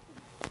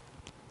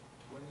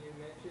 When you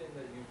mentioned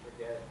that you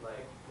forget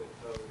the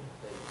code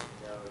that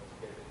you know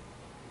to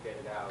get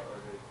it out or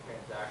to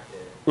transact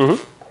it, and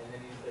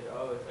then you said,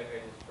 oh, it's like I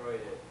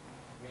destroyed it.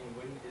 I mean,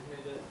 isn't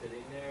it just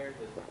sitting there,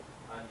 just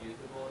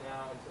unusable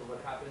now? And so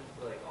what happens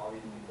to all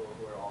these people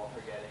who are all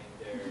forgetting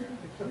their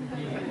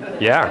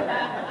keys?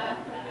 Yeah.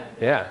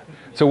 Yeah.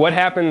 So what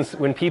happens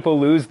when people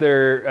lose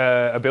their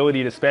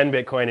ability to spend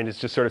Bitcoin and it's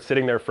just sort of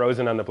sitting there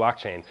frozen on the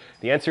blockchain?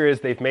 The answer is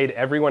they've made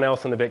everyone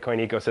else in the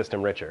Bitcoin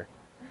ecosystem richer,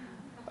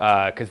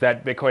 because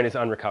that Bitcoin is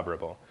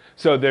unrecoverable.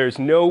 So there's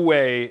no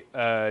way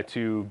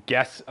to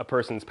guess a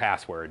person's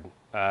password,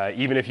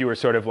 even if you were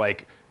sort of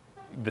like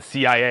the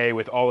CIA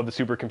with all of the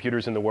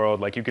supercomputers in the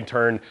world. You can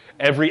turn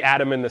every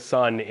atom in the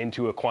sun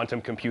into a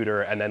quantum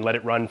computer and then let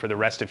it run for the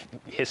rest of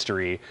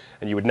history,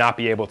 and you would not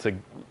be able to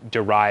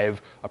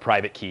derive a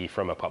private key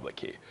from a public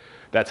key.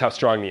 That's how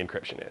strong the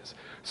encryption is.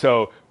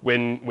 So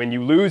when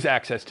you lose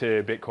access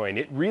to Bitcoin,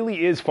 it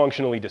really is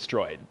functionally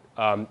destroyed.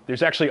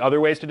 There's actually other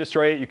ways to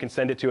destroy it. You can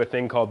send it to a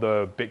thing called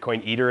the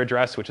Bitcoin eater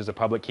address, which is a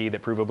public key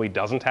that provably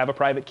doesn't have a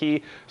private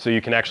key. So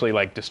you can actually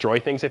destroy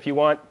things if you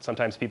want.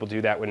 Sometimes people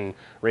do that when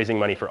raising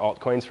money for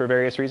altcoins for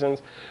various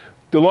reasons.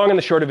 The long and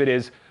the short of it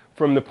is,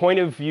 from the point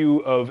of view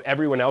of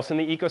everyone else in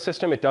the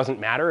ecosystem, it doesn't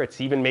matter.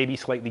 It's even maybe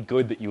slightly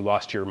good that you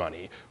lost your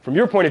money. From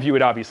your point of view,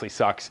 it obviously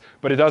sucks,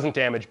 but it doesn't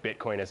damage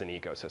Bitcoin as an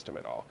ecosystem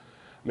at all.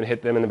 I'm going to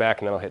hit them in the back,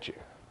 and then I'll hit you.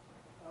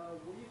 What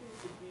do you think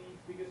is the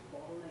biggest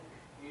bottleneck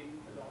in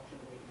adoption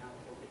right now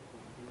for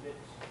Bitcoin? Is it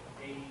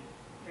a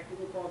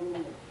technical problem,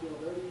 like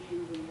scalability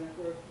issues in the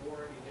network, or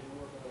is it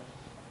more of a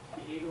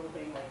behavioral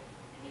thing, like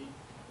you need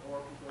more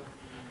people to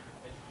be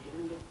educated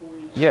in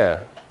Bitcoin?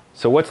 Yeah.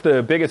 So what's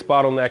the biggest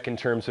bottleneck in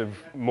terms of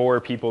more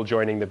people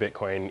joining the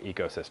Bitcoin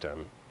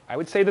ecosystem? I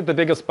would say that the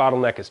biggest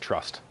bottleneck is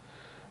trust.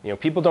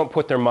 People don't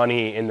put their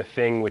money in the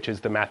thing which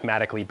is the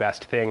mathematically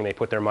best thing. They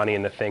put their money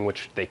in the thing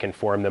which they can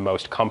form the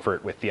most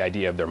comfort with the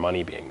idea of their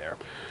money being there.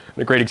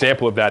 And a great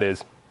example of that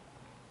is,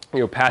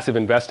 passive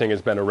investing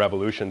has been a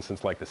revolution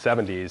since like the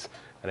 70s.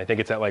 And I think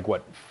it's at like,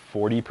 what,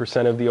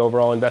 40% of the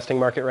overall investing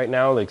market right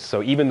now?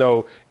 So even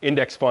though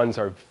index funds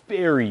are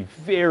very,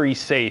 very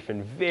safe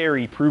and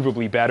very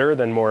provably better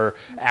than more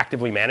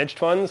actively managed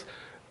funds,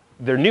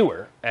 they're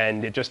newer,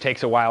 and it just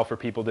takes a while for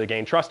people to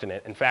gain trust in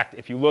it. In fact,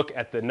 if you look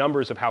at the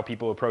numbers of how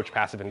people approach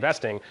passive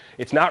investing,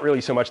 it's not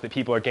really so much that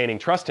people are gaining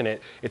trust in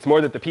it, it's more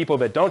that the people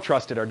that don't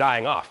trust it are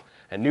dying off,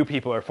 and new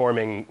people are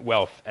forming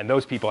wealth, and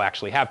those people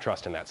actually have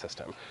trust in that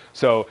system.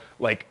 So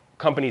like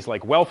companies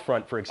like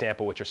Wealthfront, for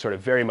example, which are sort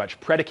of very much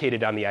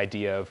predicated on the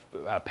idea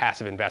of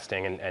passive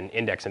investing and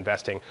index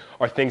investing,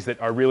 are things that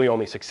are really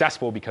only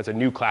successful because a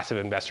new class of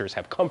investors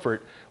have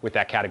comfort with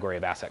that category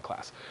of asset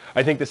class.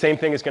 I think the same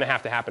thing is going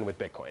to happen with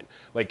Bitcoin.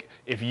 Like,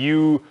 if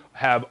you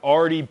have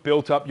already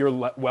built up your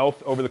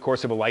wealth over the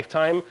course of a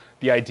lifetime,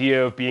 the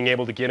idea of being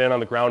able to get in on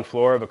the ground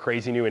floor of a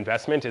crazy new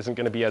investment isn't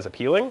going to be as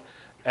appealing.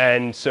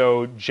 And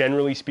so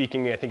generally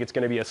speaking, I think it's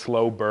going to be a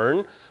slow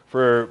burn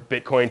for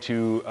Bitcoin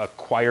to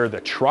acquire the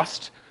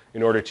trust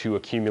in order to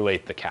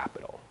accumulate the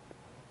capital.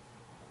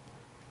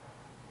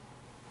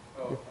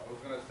 Oh, I was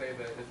going to say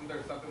that isn't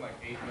there something like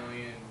 8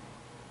 million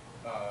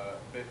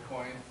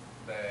Bitcoins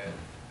that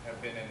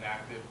have been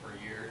inactive for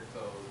years?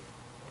 So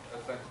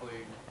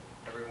essentially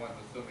everyone's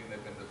assuming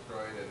they've been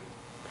destroyed and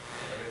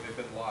they've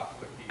been lost.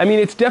 I mean,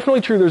 it's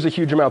definitely true there's a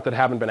huge amount that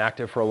haven't been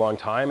active for a long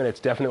time, and it's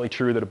definitely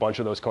true that a bunch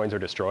of those coins are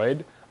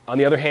destroyed. On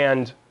the other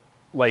hand,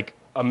 like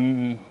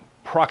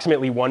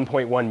approximately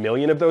 1.1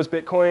 million of those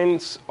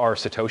Bitcoins are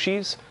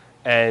Satoshis.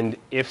 And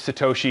if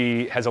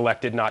Satoshi has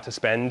elected not to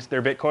spend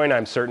their Bitcoin,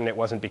 I'm certain it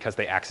wasn't because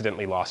they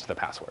accidentally lost the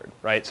password,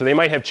 right? So they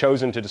might have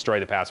chosen to destroy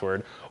the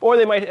password, or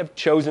they might have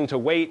chosen to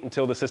wait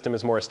until the system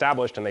is more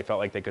established and they felt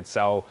like they could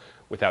sell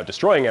without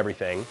destroying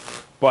everything.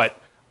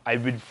 But I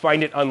would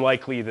find it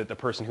unlikely that the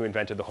person who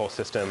invented the whole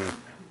system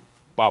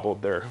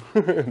bobbled their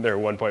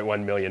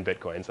 1.1 million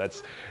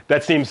Bitcoins.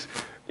 That seems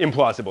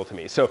implausible to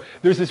me. So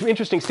there's this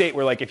interesting state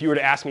where, like, if you were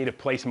to ask me to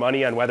place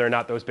money on whether or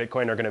not those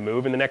Bitcoin are going to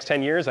move in the next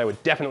 10 years, I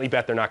would definitely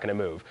bet they're not going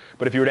to move.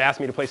 But if you were to ask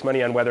me to place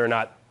money on whether or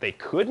not they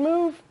could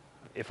move,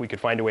 if we could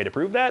find a way to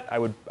prove that, I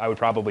would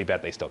probably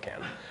bet they still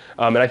can.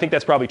 And I think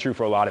that's probably true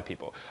for a lot of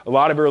people. A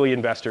lot of early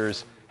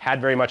investors had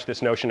very much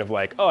this notion of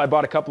like, oh, I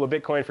bought a couple of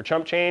Bitcoin for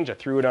chump change, I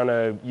threw it on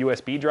a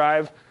USB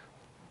drive,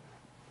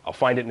 I'll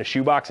find it in a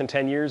shoebox in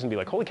 10 years and be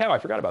like, holy cow, I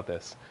forgot about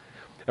this.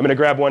 I'm going to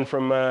grab one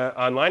from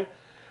online.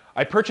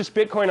 I purchased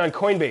Bitcoin on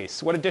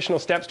Coinbase. What additional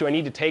steps do I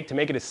need to take to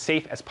make it as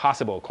safe as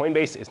possible?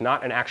 Coinbase is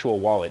not an actual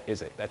wallet,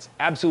 is it? That's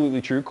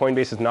absolutely true.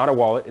 Coinbase is not a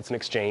wallet, it's an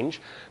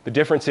exchange. The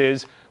difference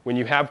is when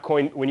you have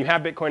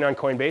Bitcoin on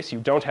Coinbase, you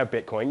don't have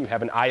Bitcoin. You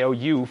have an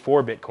IOU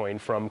for Bitcoin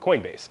from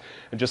Coinbase.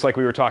 And just like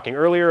we were talking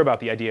earlier about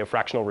the idea of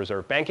fractional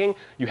reserve banking,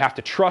 you have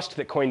to trust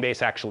that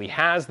Coinbase actually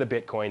has the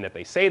Bitcoin that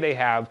they say they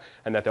have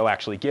and that they'll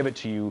actually give it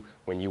to you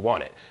when you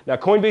want it. Now,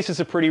 Coinbase is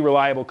a pretty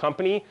reliable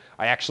company.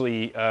 I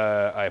actually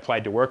I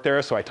applied to work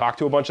there, so I talked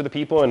to a bunch of the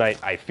people, and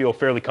I feel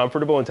fairly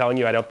comfortable in telling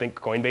you I don't think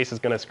Coinbase is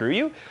going to screw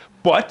you.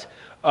 But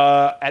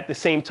at the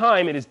same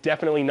time, it is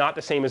definitely not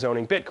the same as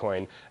owning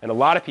Bitcoin. And a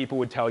lot of people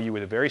would tell you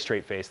with a very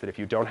straight face that if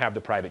you don't have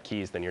the private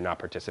keys, then you're not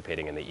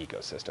participating in the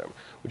ecosystem,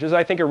 which is,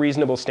 I think, a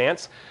reasonable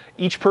stance.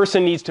 Each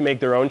person needs to make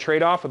their own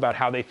trade-off about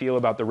how they feel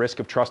about the risk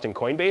of trusting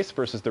Coinbase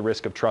versus the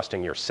risk of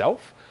trusting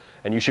yourself.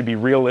 And you should be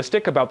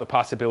realistic about the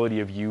possibility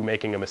of you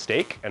making a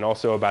mistake and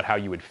also about how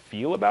you would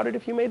feel about it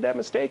if you made that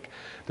mistake.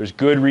 There's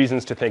good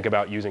reasons to think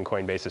about using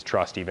Coinbase's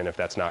trust, even if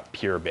that's not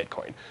pure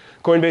Bitcoin.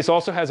 Coinbase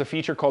also has a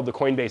feature called the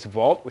Coinbase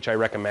Vault, which I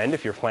recommend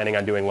if you're planning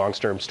on doing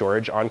long-term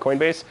storage on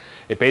Coinbase.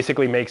 It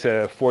basically makes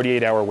a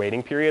 48-hour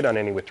waiting period on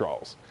any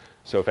withdrawals.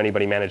 So if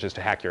anybody manages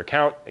to hack your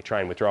account, they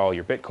try and withdraw all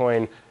your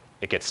Bitcoin,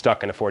 it gets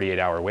stuck in a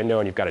 48-hour window,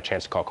 and you've got a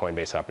chance to call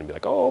Coinbase up and be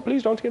like, oh,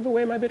 please don't give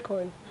away my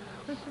Bitcoin.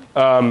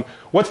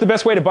 What's the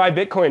best way to buy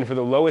Bitcoin for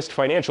the lowest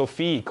financial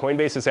fee?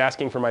 Coinbase is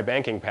asking for my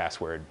banking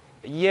password.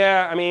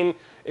 Yeah, I mean,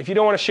 if you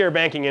don't want to share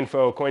banking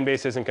info,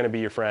 Coinbase isn't going to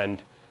be your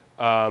friend.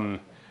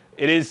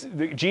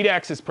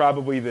 GDAX is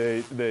probably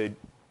the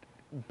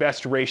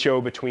best ratio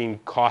between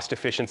cost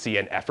efficiency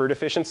and effort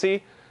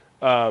efficiency.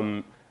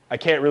 I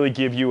can't really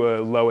give you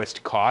a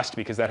lowest cost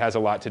because that has a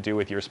lot to do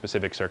with your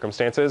specific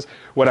circumstances.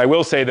 What I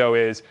will say, though,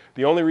 is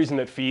the only reason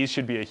that fees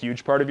should be a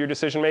huge part of your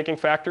decision-making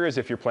factor is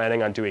if you're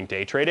planning on doing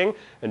day trading,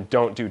 and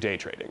don't do day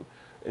trading.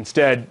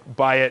 Instead,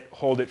 buy it,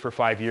 hold it for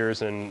 5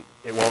 years, and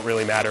it won't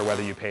really matter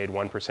whether you paid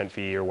 1%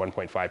 fee or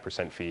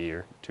 1.5% fee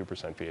or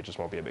 2% fee. It just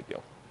won't be a big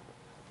deal.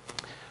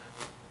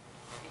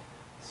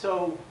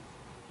 So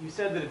you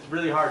said that it's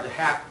really hard to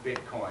hack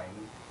Bitcoin,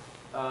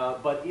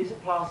 but is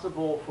it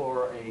possible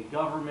for a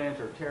government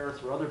or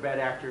terrorists or other bad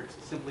actors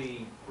to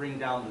simply bring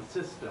down the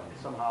system,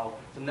 somehow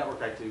some network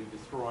attack to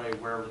destroy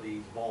wherever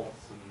these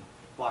vaults and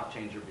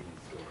blockchains are being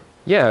stored?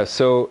 Yeah,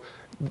 so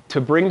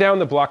to bring down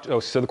the block,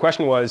 so the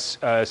question was,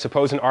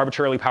 suppose an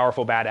arbitrarily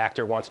powerful bad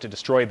actor wants to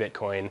destroy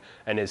Bitcoin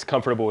and is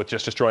comfortable with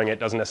just destroying it,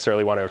 doesn't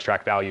necessarily want to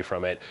extract value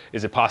from it.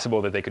 Is it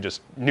possible that they could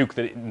just nuke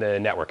the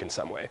network in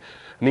some way?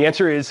 And the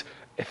answer is,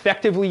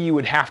 effectively, you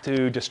would have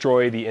to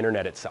destroy the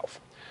internet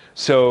itself.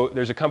 So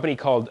there's a company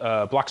called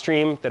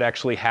Blockstream that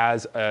actually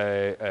has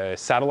a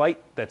satellite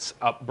that's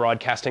up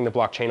broadcasting the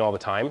blockchain all the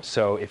time.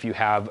 So if you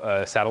have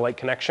a satellite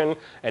connection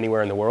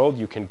anywhere in the world,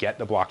 you can get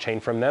the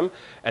blockchain from them.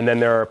 And then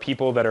there are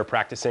people that are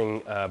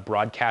practicing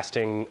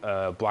broadcasting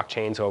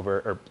blockchains over,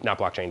 or not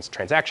blockchains,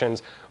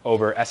 transactions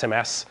over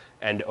SMS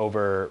and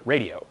over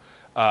radio.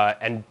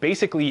 And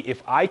basically,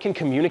 if I can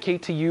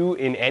communicate to you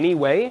in any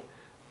way,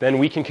 then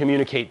we can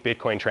communicate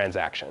Bitcoin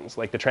transactions.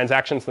 Like the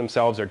transactions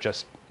themselves are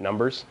just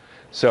numbers.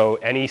 So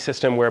any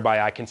system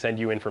whereby I can send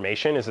you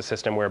information is a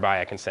system whereby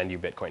I can send you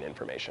Bitcoin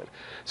information.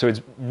 So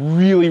it's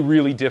really,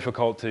 really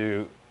difficult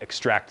to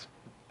extract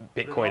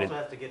Bitcoin. But it also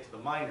has to get to the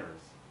miners,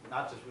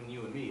 not just when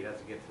you and me. It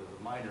has to get to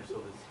the miners so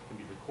this can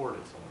be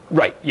recorded somewhere.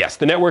 Right, yes.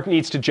 The network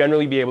needs to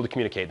generally be able to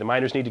communicate. The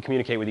miners need to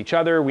communicate with each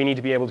other. We need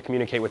to be able to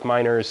communicate with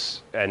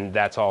miners, and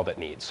that's all that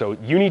needs. So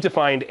you need to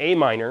find a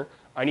miner.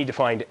 I need to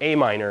find a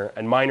miner,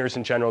 and miners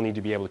in general need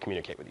to be able to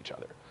communicate with each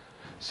other.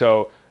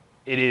 So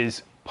it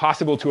is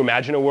possible to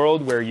imagine a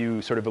world where you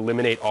sort of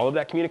eliminate all of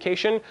that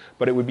communication,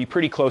 but it would be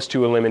pretty close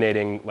to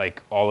eliminating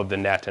like all of the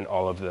net and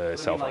all of the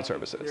cell phone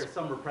services. There are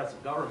some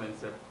repressive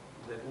governments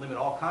that limit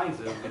all kinds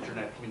of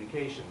internet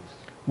communications.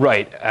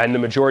 Right, and the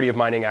majority of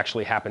mining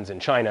actually happens in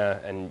China,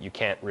 and you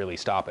can't really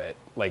stop it.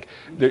 Like,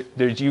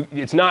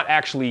 it's not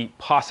actually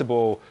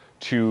possible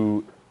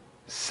to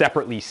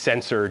separately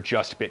censor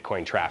just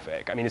Bitcoin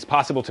traffic. I mean, it's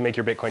possible to make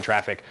your Bitcoin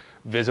traffic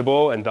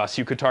visible, and thus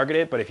you could target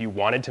it, but if you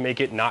wanted to make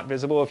it not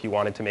visible, if you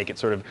wanted to make it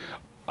sort of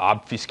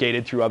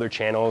obfuscated through other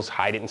channels,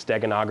 hide it in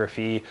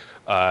steganography,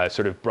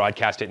 sort of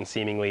broadcast it in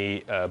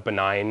seemingly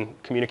benign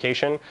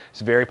communication,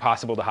 it's very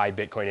possible to hide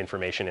Bitcoin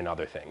information in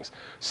other things.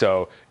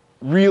 So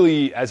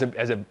really, as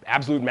an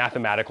absolute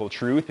mathematical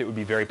truth, it would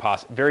be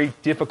very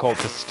difficult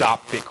to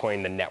stop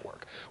Bitcoin, the network.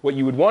 What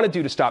you would want to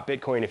do to stop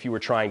Bitcoin if you were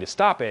trying to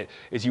stop it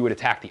is you would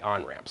attack the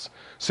on-ramps.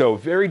 So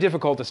very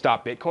difficult to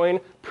stop Bitcoin,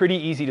 pretty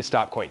easy to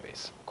stop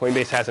Coinbase.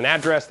 Coinbase has an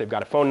address, they've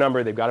got a phone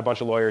number, they've got a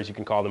bunch of lawyers, you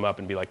can call them up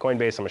and be like,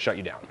 Coinbase, I'm going to shut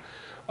you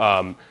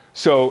down.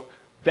 So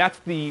that's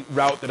the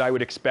route that I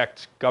would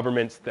expect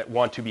governments that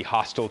want to be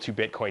hostile to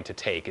Bitcoin to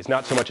take, is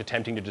not so much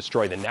attempting to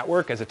destroy the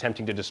network as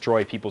attempting to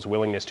destroy people's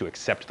willingness to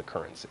accept the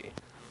currency.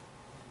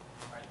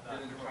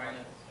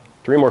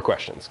 3 more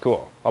questions,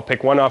 cool. I'll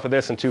pick 1 off of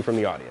this and 2 from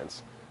the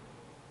audience.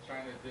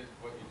 China did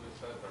what you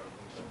just said,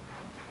 though.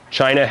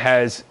 China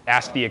has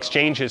asked the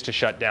exchanges to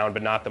shut down,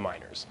 but not the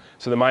miners.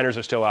 So the miners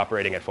are still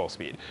operating at full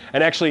speed.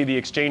 And actually the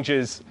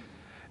exchanges,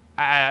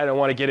 I don't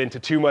want to get into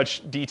too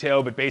much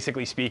detail, but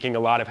basically speaking, a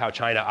lot of how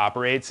China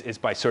operates is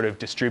by sort of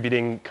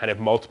distributing kind of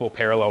multiple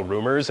parallel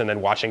rumors and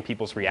then watching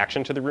people's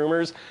reaction to the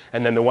rumors.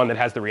 And then the one that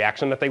has the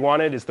reaction that they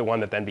wanted is the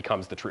one that then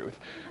becomes the truth.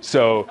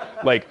 So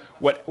like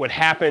what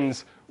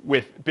happens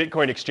with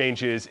Bitcoin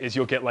exchanges is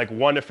you'll get like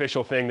one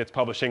official thing that's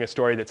publishing a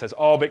story that says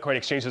all Bitcoin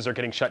exchanges are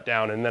getting shut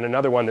down, and then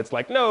another one that's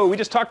like, no, we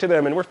just talked to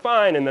them and we're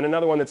fine, and then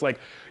another one that's like,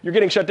 you're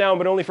getting shut down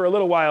but only for a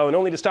little while and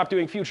only to stop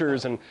doing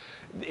futures, and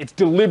it's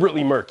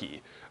deliberately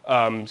murky.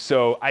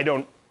 So I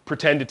don't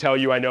pretend to tell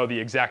you I know the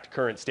exact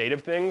current state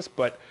of things,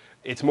 but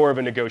it's more of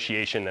a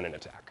negotiation than an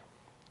attack.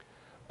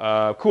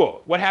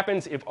 Cool. What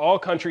happens if all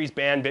countries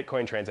ban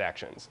Bitcoin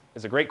transactions?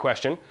 It's a great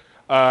question.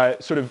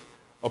 Sort of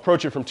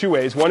approach it from 2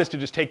 ways. One is to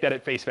just take that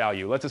at face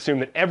value. Let's assume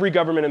that every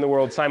government in the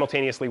world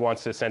simultaneously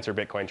wants to censor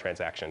Bitcoin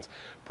transactions.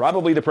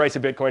 Probably the price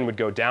of Bitcoin would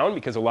go down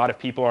because a lot of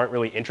people aren't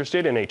really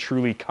interested in a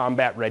truly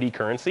combat-ready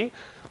currency.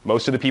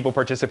 Most of the people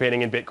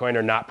participating in Bitcoin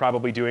are not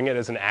probably doing it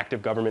as an act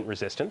of government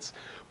resistance.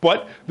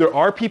 But there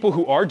are people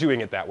who are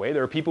doing it that way.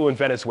 There are people in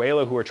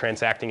Venezuela who are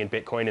transacting in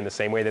Bitcoin in the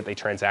same way that they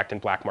transact in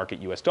black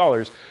market US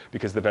dollars,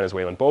 because the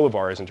Venezuelan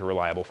bolivar isn't a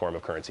reliable form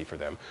of currency for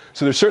them.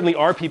 So there certainly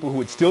are people who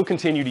would still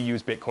continue to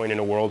use Bitcoin in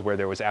a world where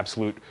there was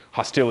absolute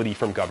hostility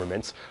from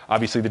governments.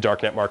 Obviously, the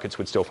darknet markets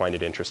would still find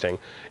it interesting.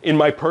 In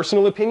my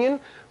personal opinion,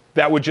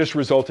 that would just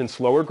result in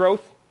slower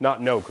growth,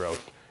 not no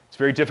growth. It's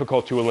very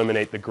difficult to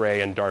eliminate the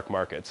gray and dark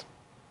markets.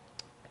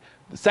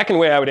 The second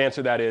way I would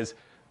answer that is,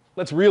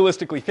 let's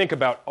realistically think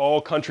about all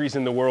countries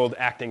in the world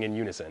acting in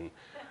unison.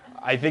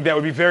 I think that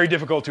would be very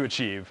difficult to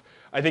achieve.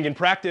 I think in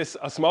practice,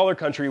 a smaller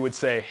country would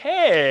say,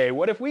 hey,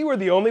 what if we were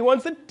the only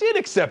ones that did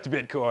accept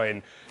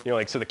Bitcoin? You know,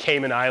 like so the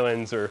Cayman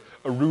Islands or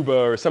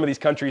Aruba or some of these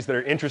countries that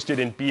are interested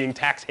in being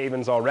tax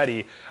havens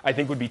already, I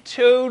think would be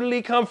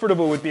totally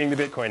comfortable with being the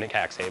Bitcoin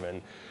tax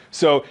haven.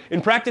 So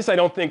in practice, I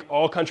don't think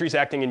all countries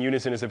acting in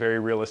unison is a very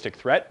realistic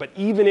threat. But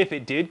even if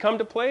it did come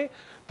to play,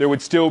 there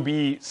would still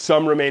be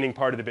some remaining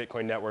part of the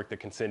Bitcoin network that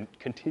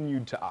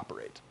continued to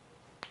operate.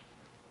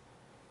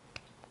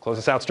 Close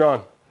us out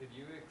strong. Could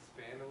you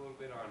expand a little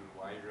bit on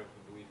why you're of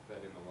the belief that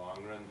in the long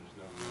run there's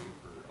no room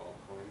for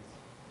altcoins?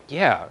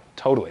 Yeah,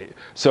 totally.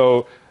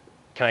 So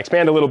can I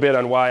expand a little bit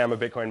on why I'm a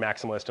Bitcoin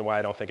maximalist and why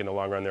I don't think in the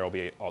long run there will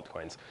be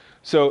altcoins?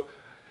 So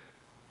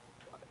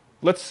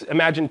let's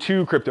imagine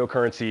two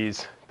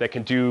cryptocurrencies that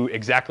can do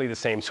exactly the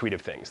same suite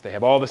of things. They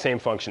have all the same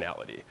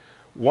functionality.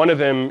 One of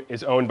them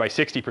is owned by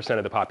 60%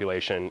 of the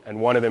population, and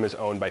one of them is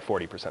owned by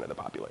 40% of the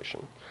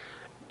population.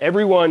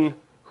 Everyone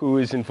who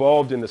is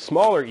involved in the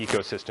smaller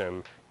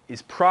ecosystem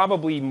is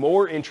probably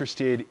more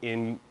interested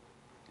in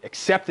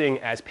accepting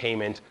as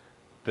payment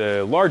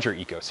the larger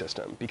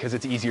ecosystem because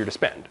it's easier to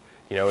spend.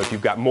 You know, if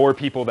you've got more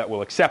people that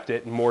will accept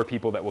it and more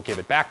people that will give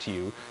it back to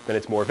you, then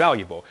it's more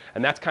valuable.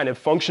 And that's kind of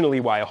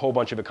functionally why a whole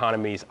bunch of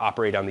economies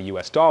operate on the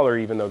US dollar,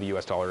 even though the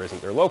US dollar isn't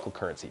their local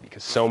currency,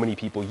 because so many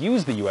people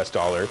use the US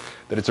dollar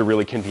that it's a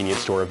really convenient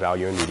store of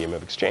value and medium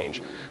of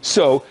exchange.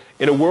 So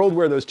in a world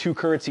where those two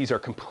currencies are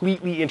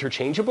completely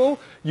interchangeable,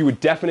 you would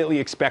definitely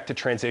expect to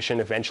transition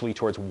eventually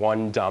towards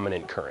one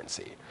dominant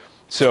currency.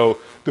 So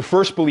the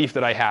first belief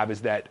that I have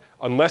is that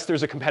unless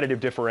there's a competitive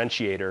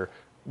differentiator,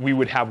 we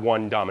would have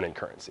one dominant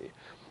currency.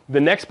 The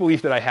next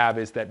belief that I have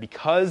is that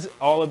because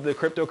all of the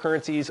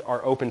cryptocurrencies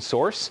are open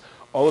source,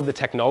 all of the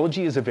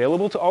technology is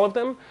available to all of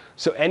them,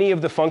 so any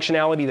of the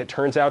functionality that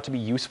turns out to be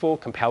useful,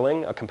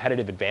 compelling, a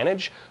competitive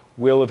advantage,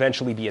 will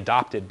eventually be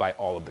adopted by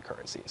all of the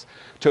currencies.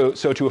 So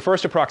to a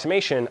first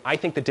approximation, I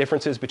think the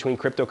differences between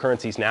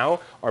cryptocurrencies now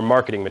are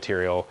marketing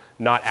material,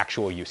 not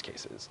actual use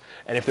cases.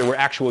 And if there were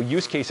actual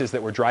use cases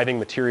that were driving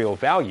material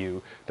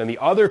value, then the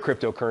other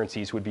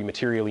cryptocurrencies would be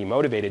materially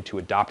motivated to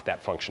adopt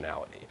that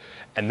functionality.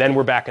 And then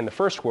we're back in the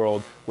first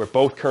world where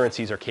both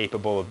currencies are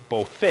capable of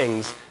both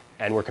things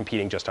and we're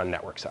competing just on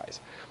network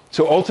size.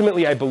 So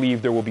ultimately, I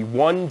believe there will be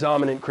one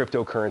dominant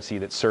cryptocurrency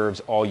that serves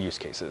all use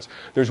cases.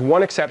 There's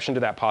one exception to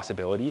that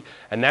possibility,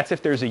 and that's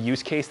if there's a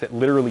use case that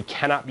literally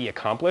cannot be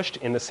accomplished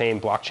in the same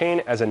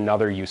blockchain as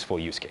another useful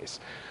use case.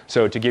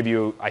 So to give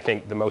you, I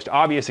think, the most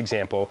obvious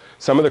example,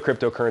 some of the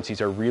cryptocurrencies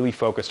are really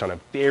focused on a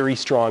very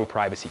strong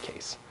privacy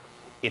case.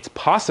 It's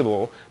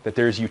possible that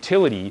there's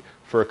utility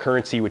for a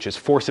currency which is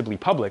forcibly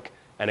public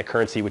and a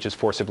currency which is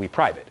forcibly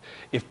private.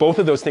 If both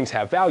of those things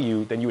have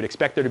value, then you would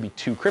expect there to be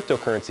two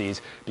cryptocurrencies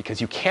because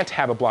you can't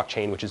have a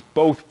blockchain which is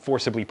both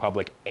forcibly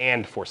public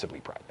and forcibly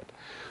private.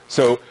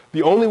 So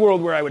the only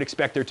world where I would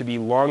expect there to be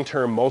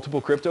long-term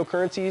multiple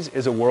cryptocurrencies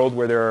is a world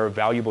where there are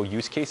valuable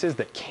use cases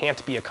that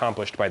can't be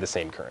accomplished by the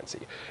same currency.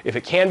 If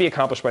it can be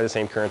accomplished by the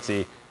same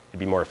currency, it'd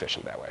be more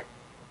efficient that way.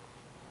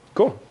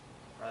 Cool. All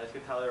right, let's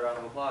give Tyler a round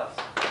of applause.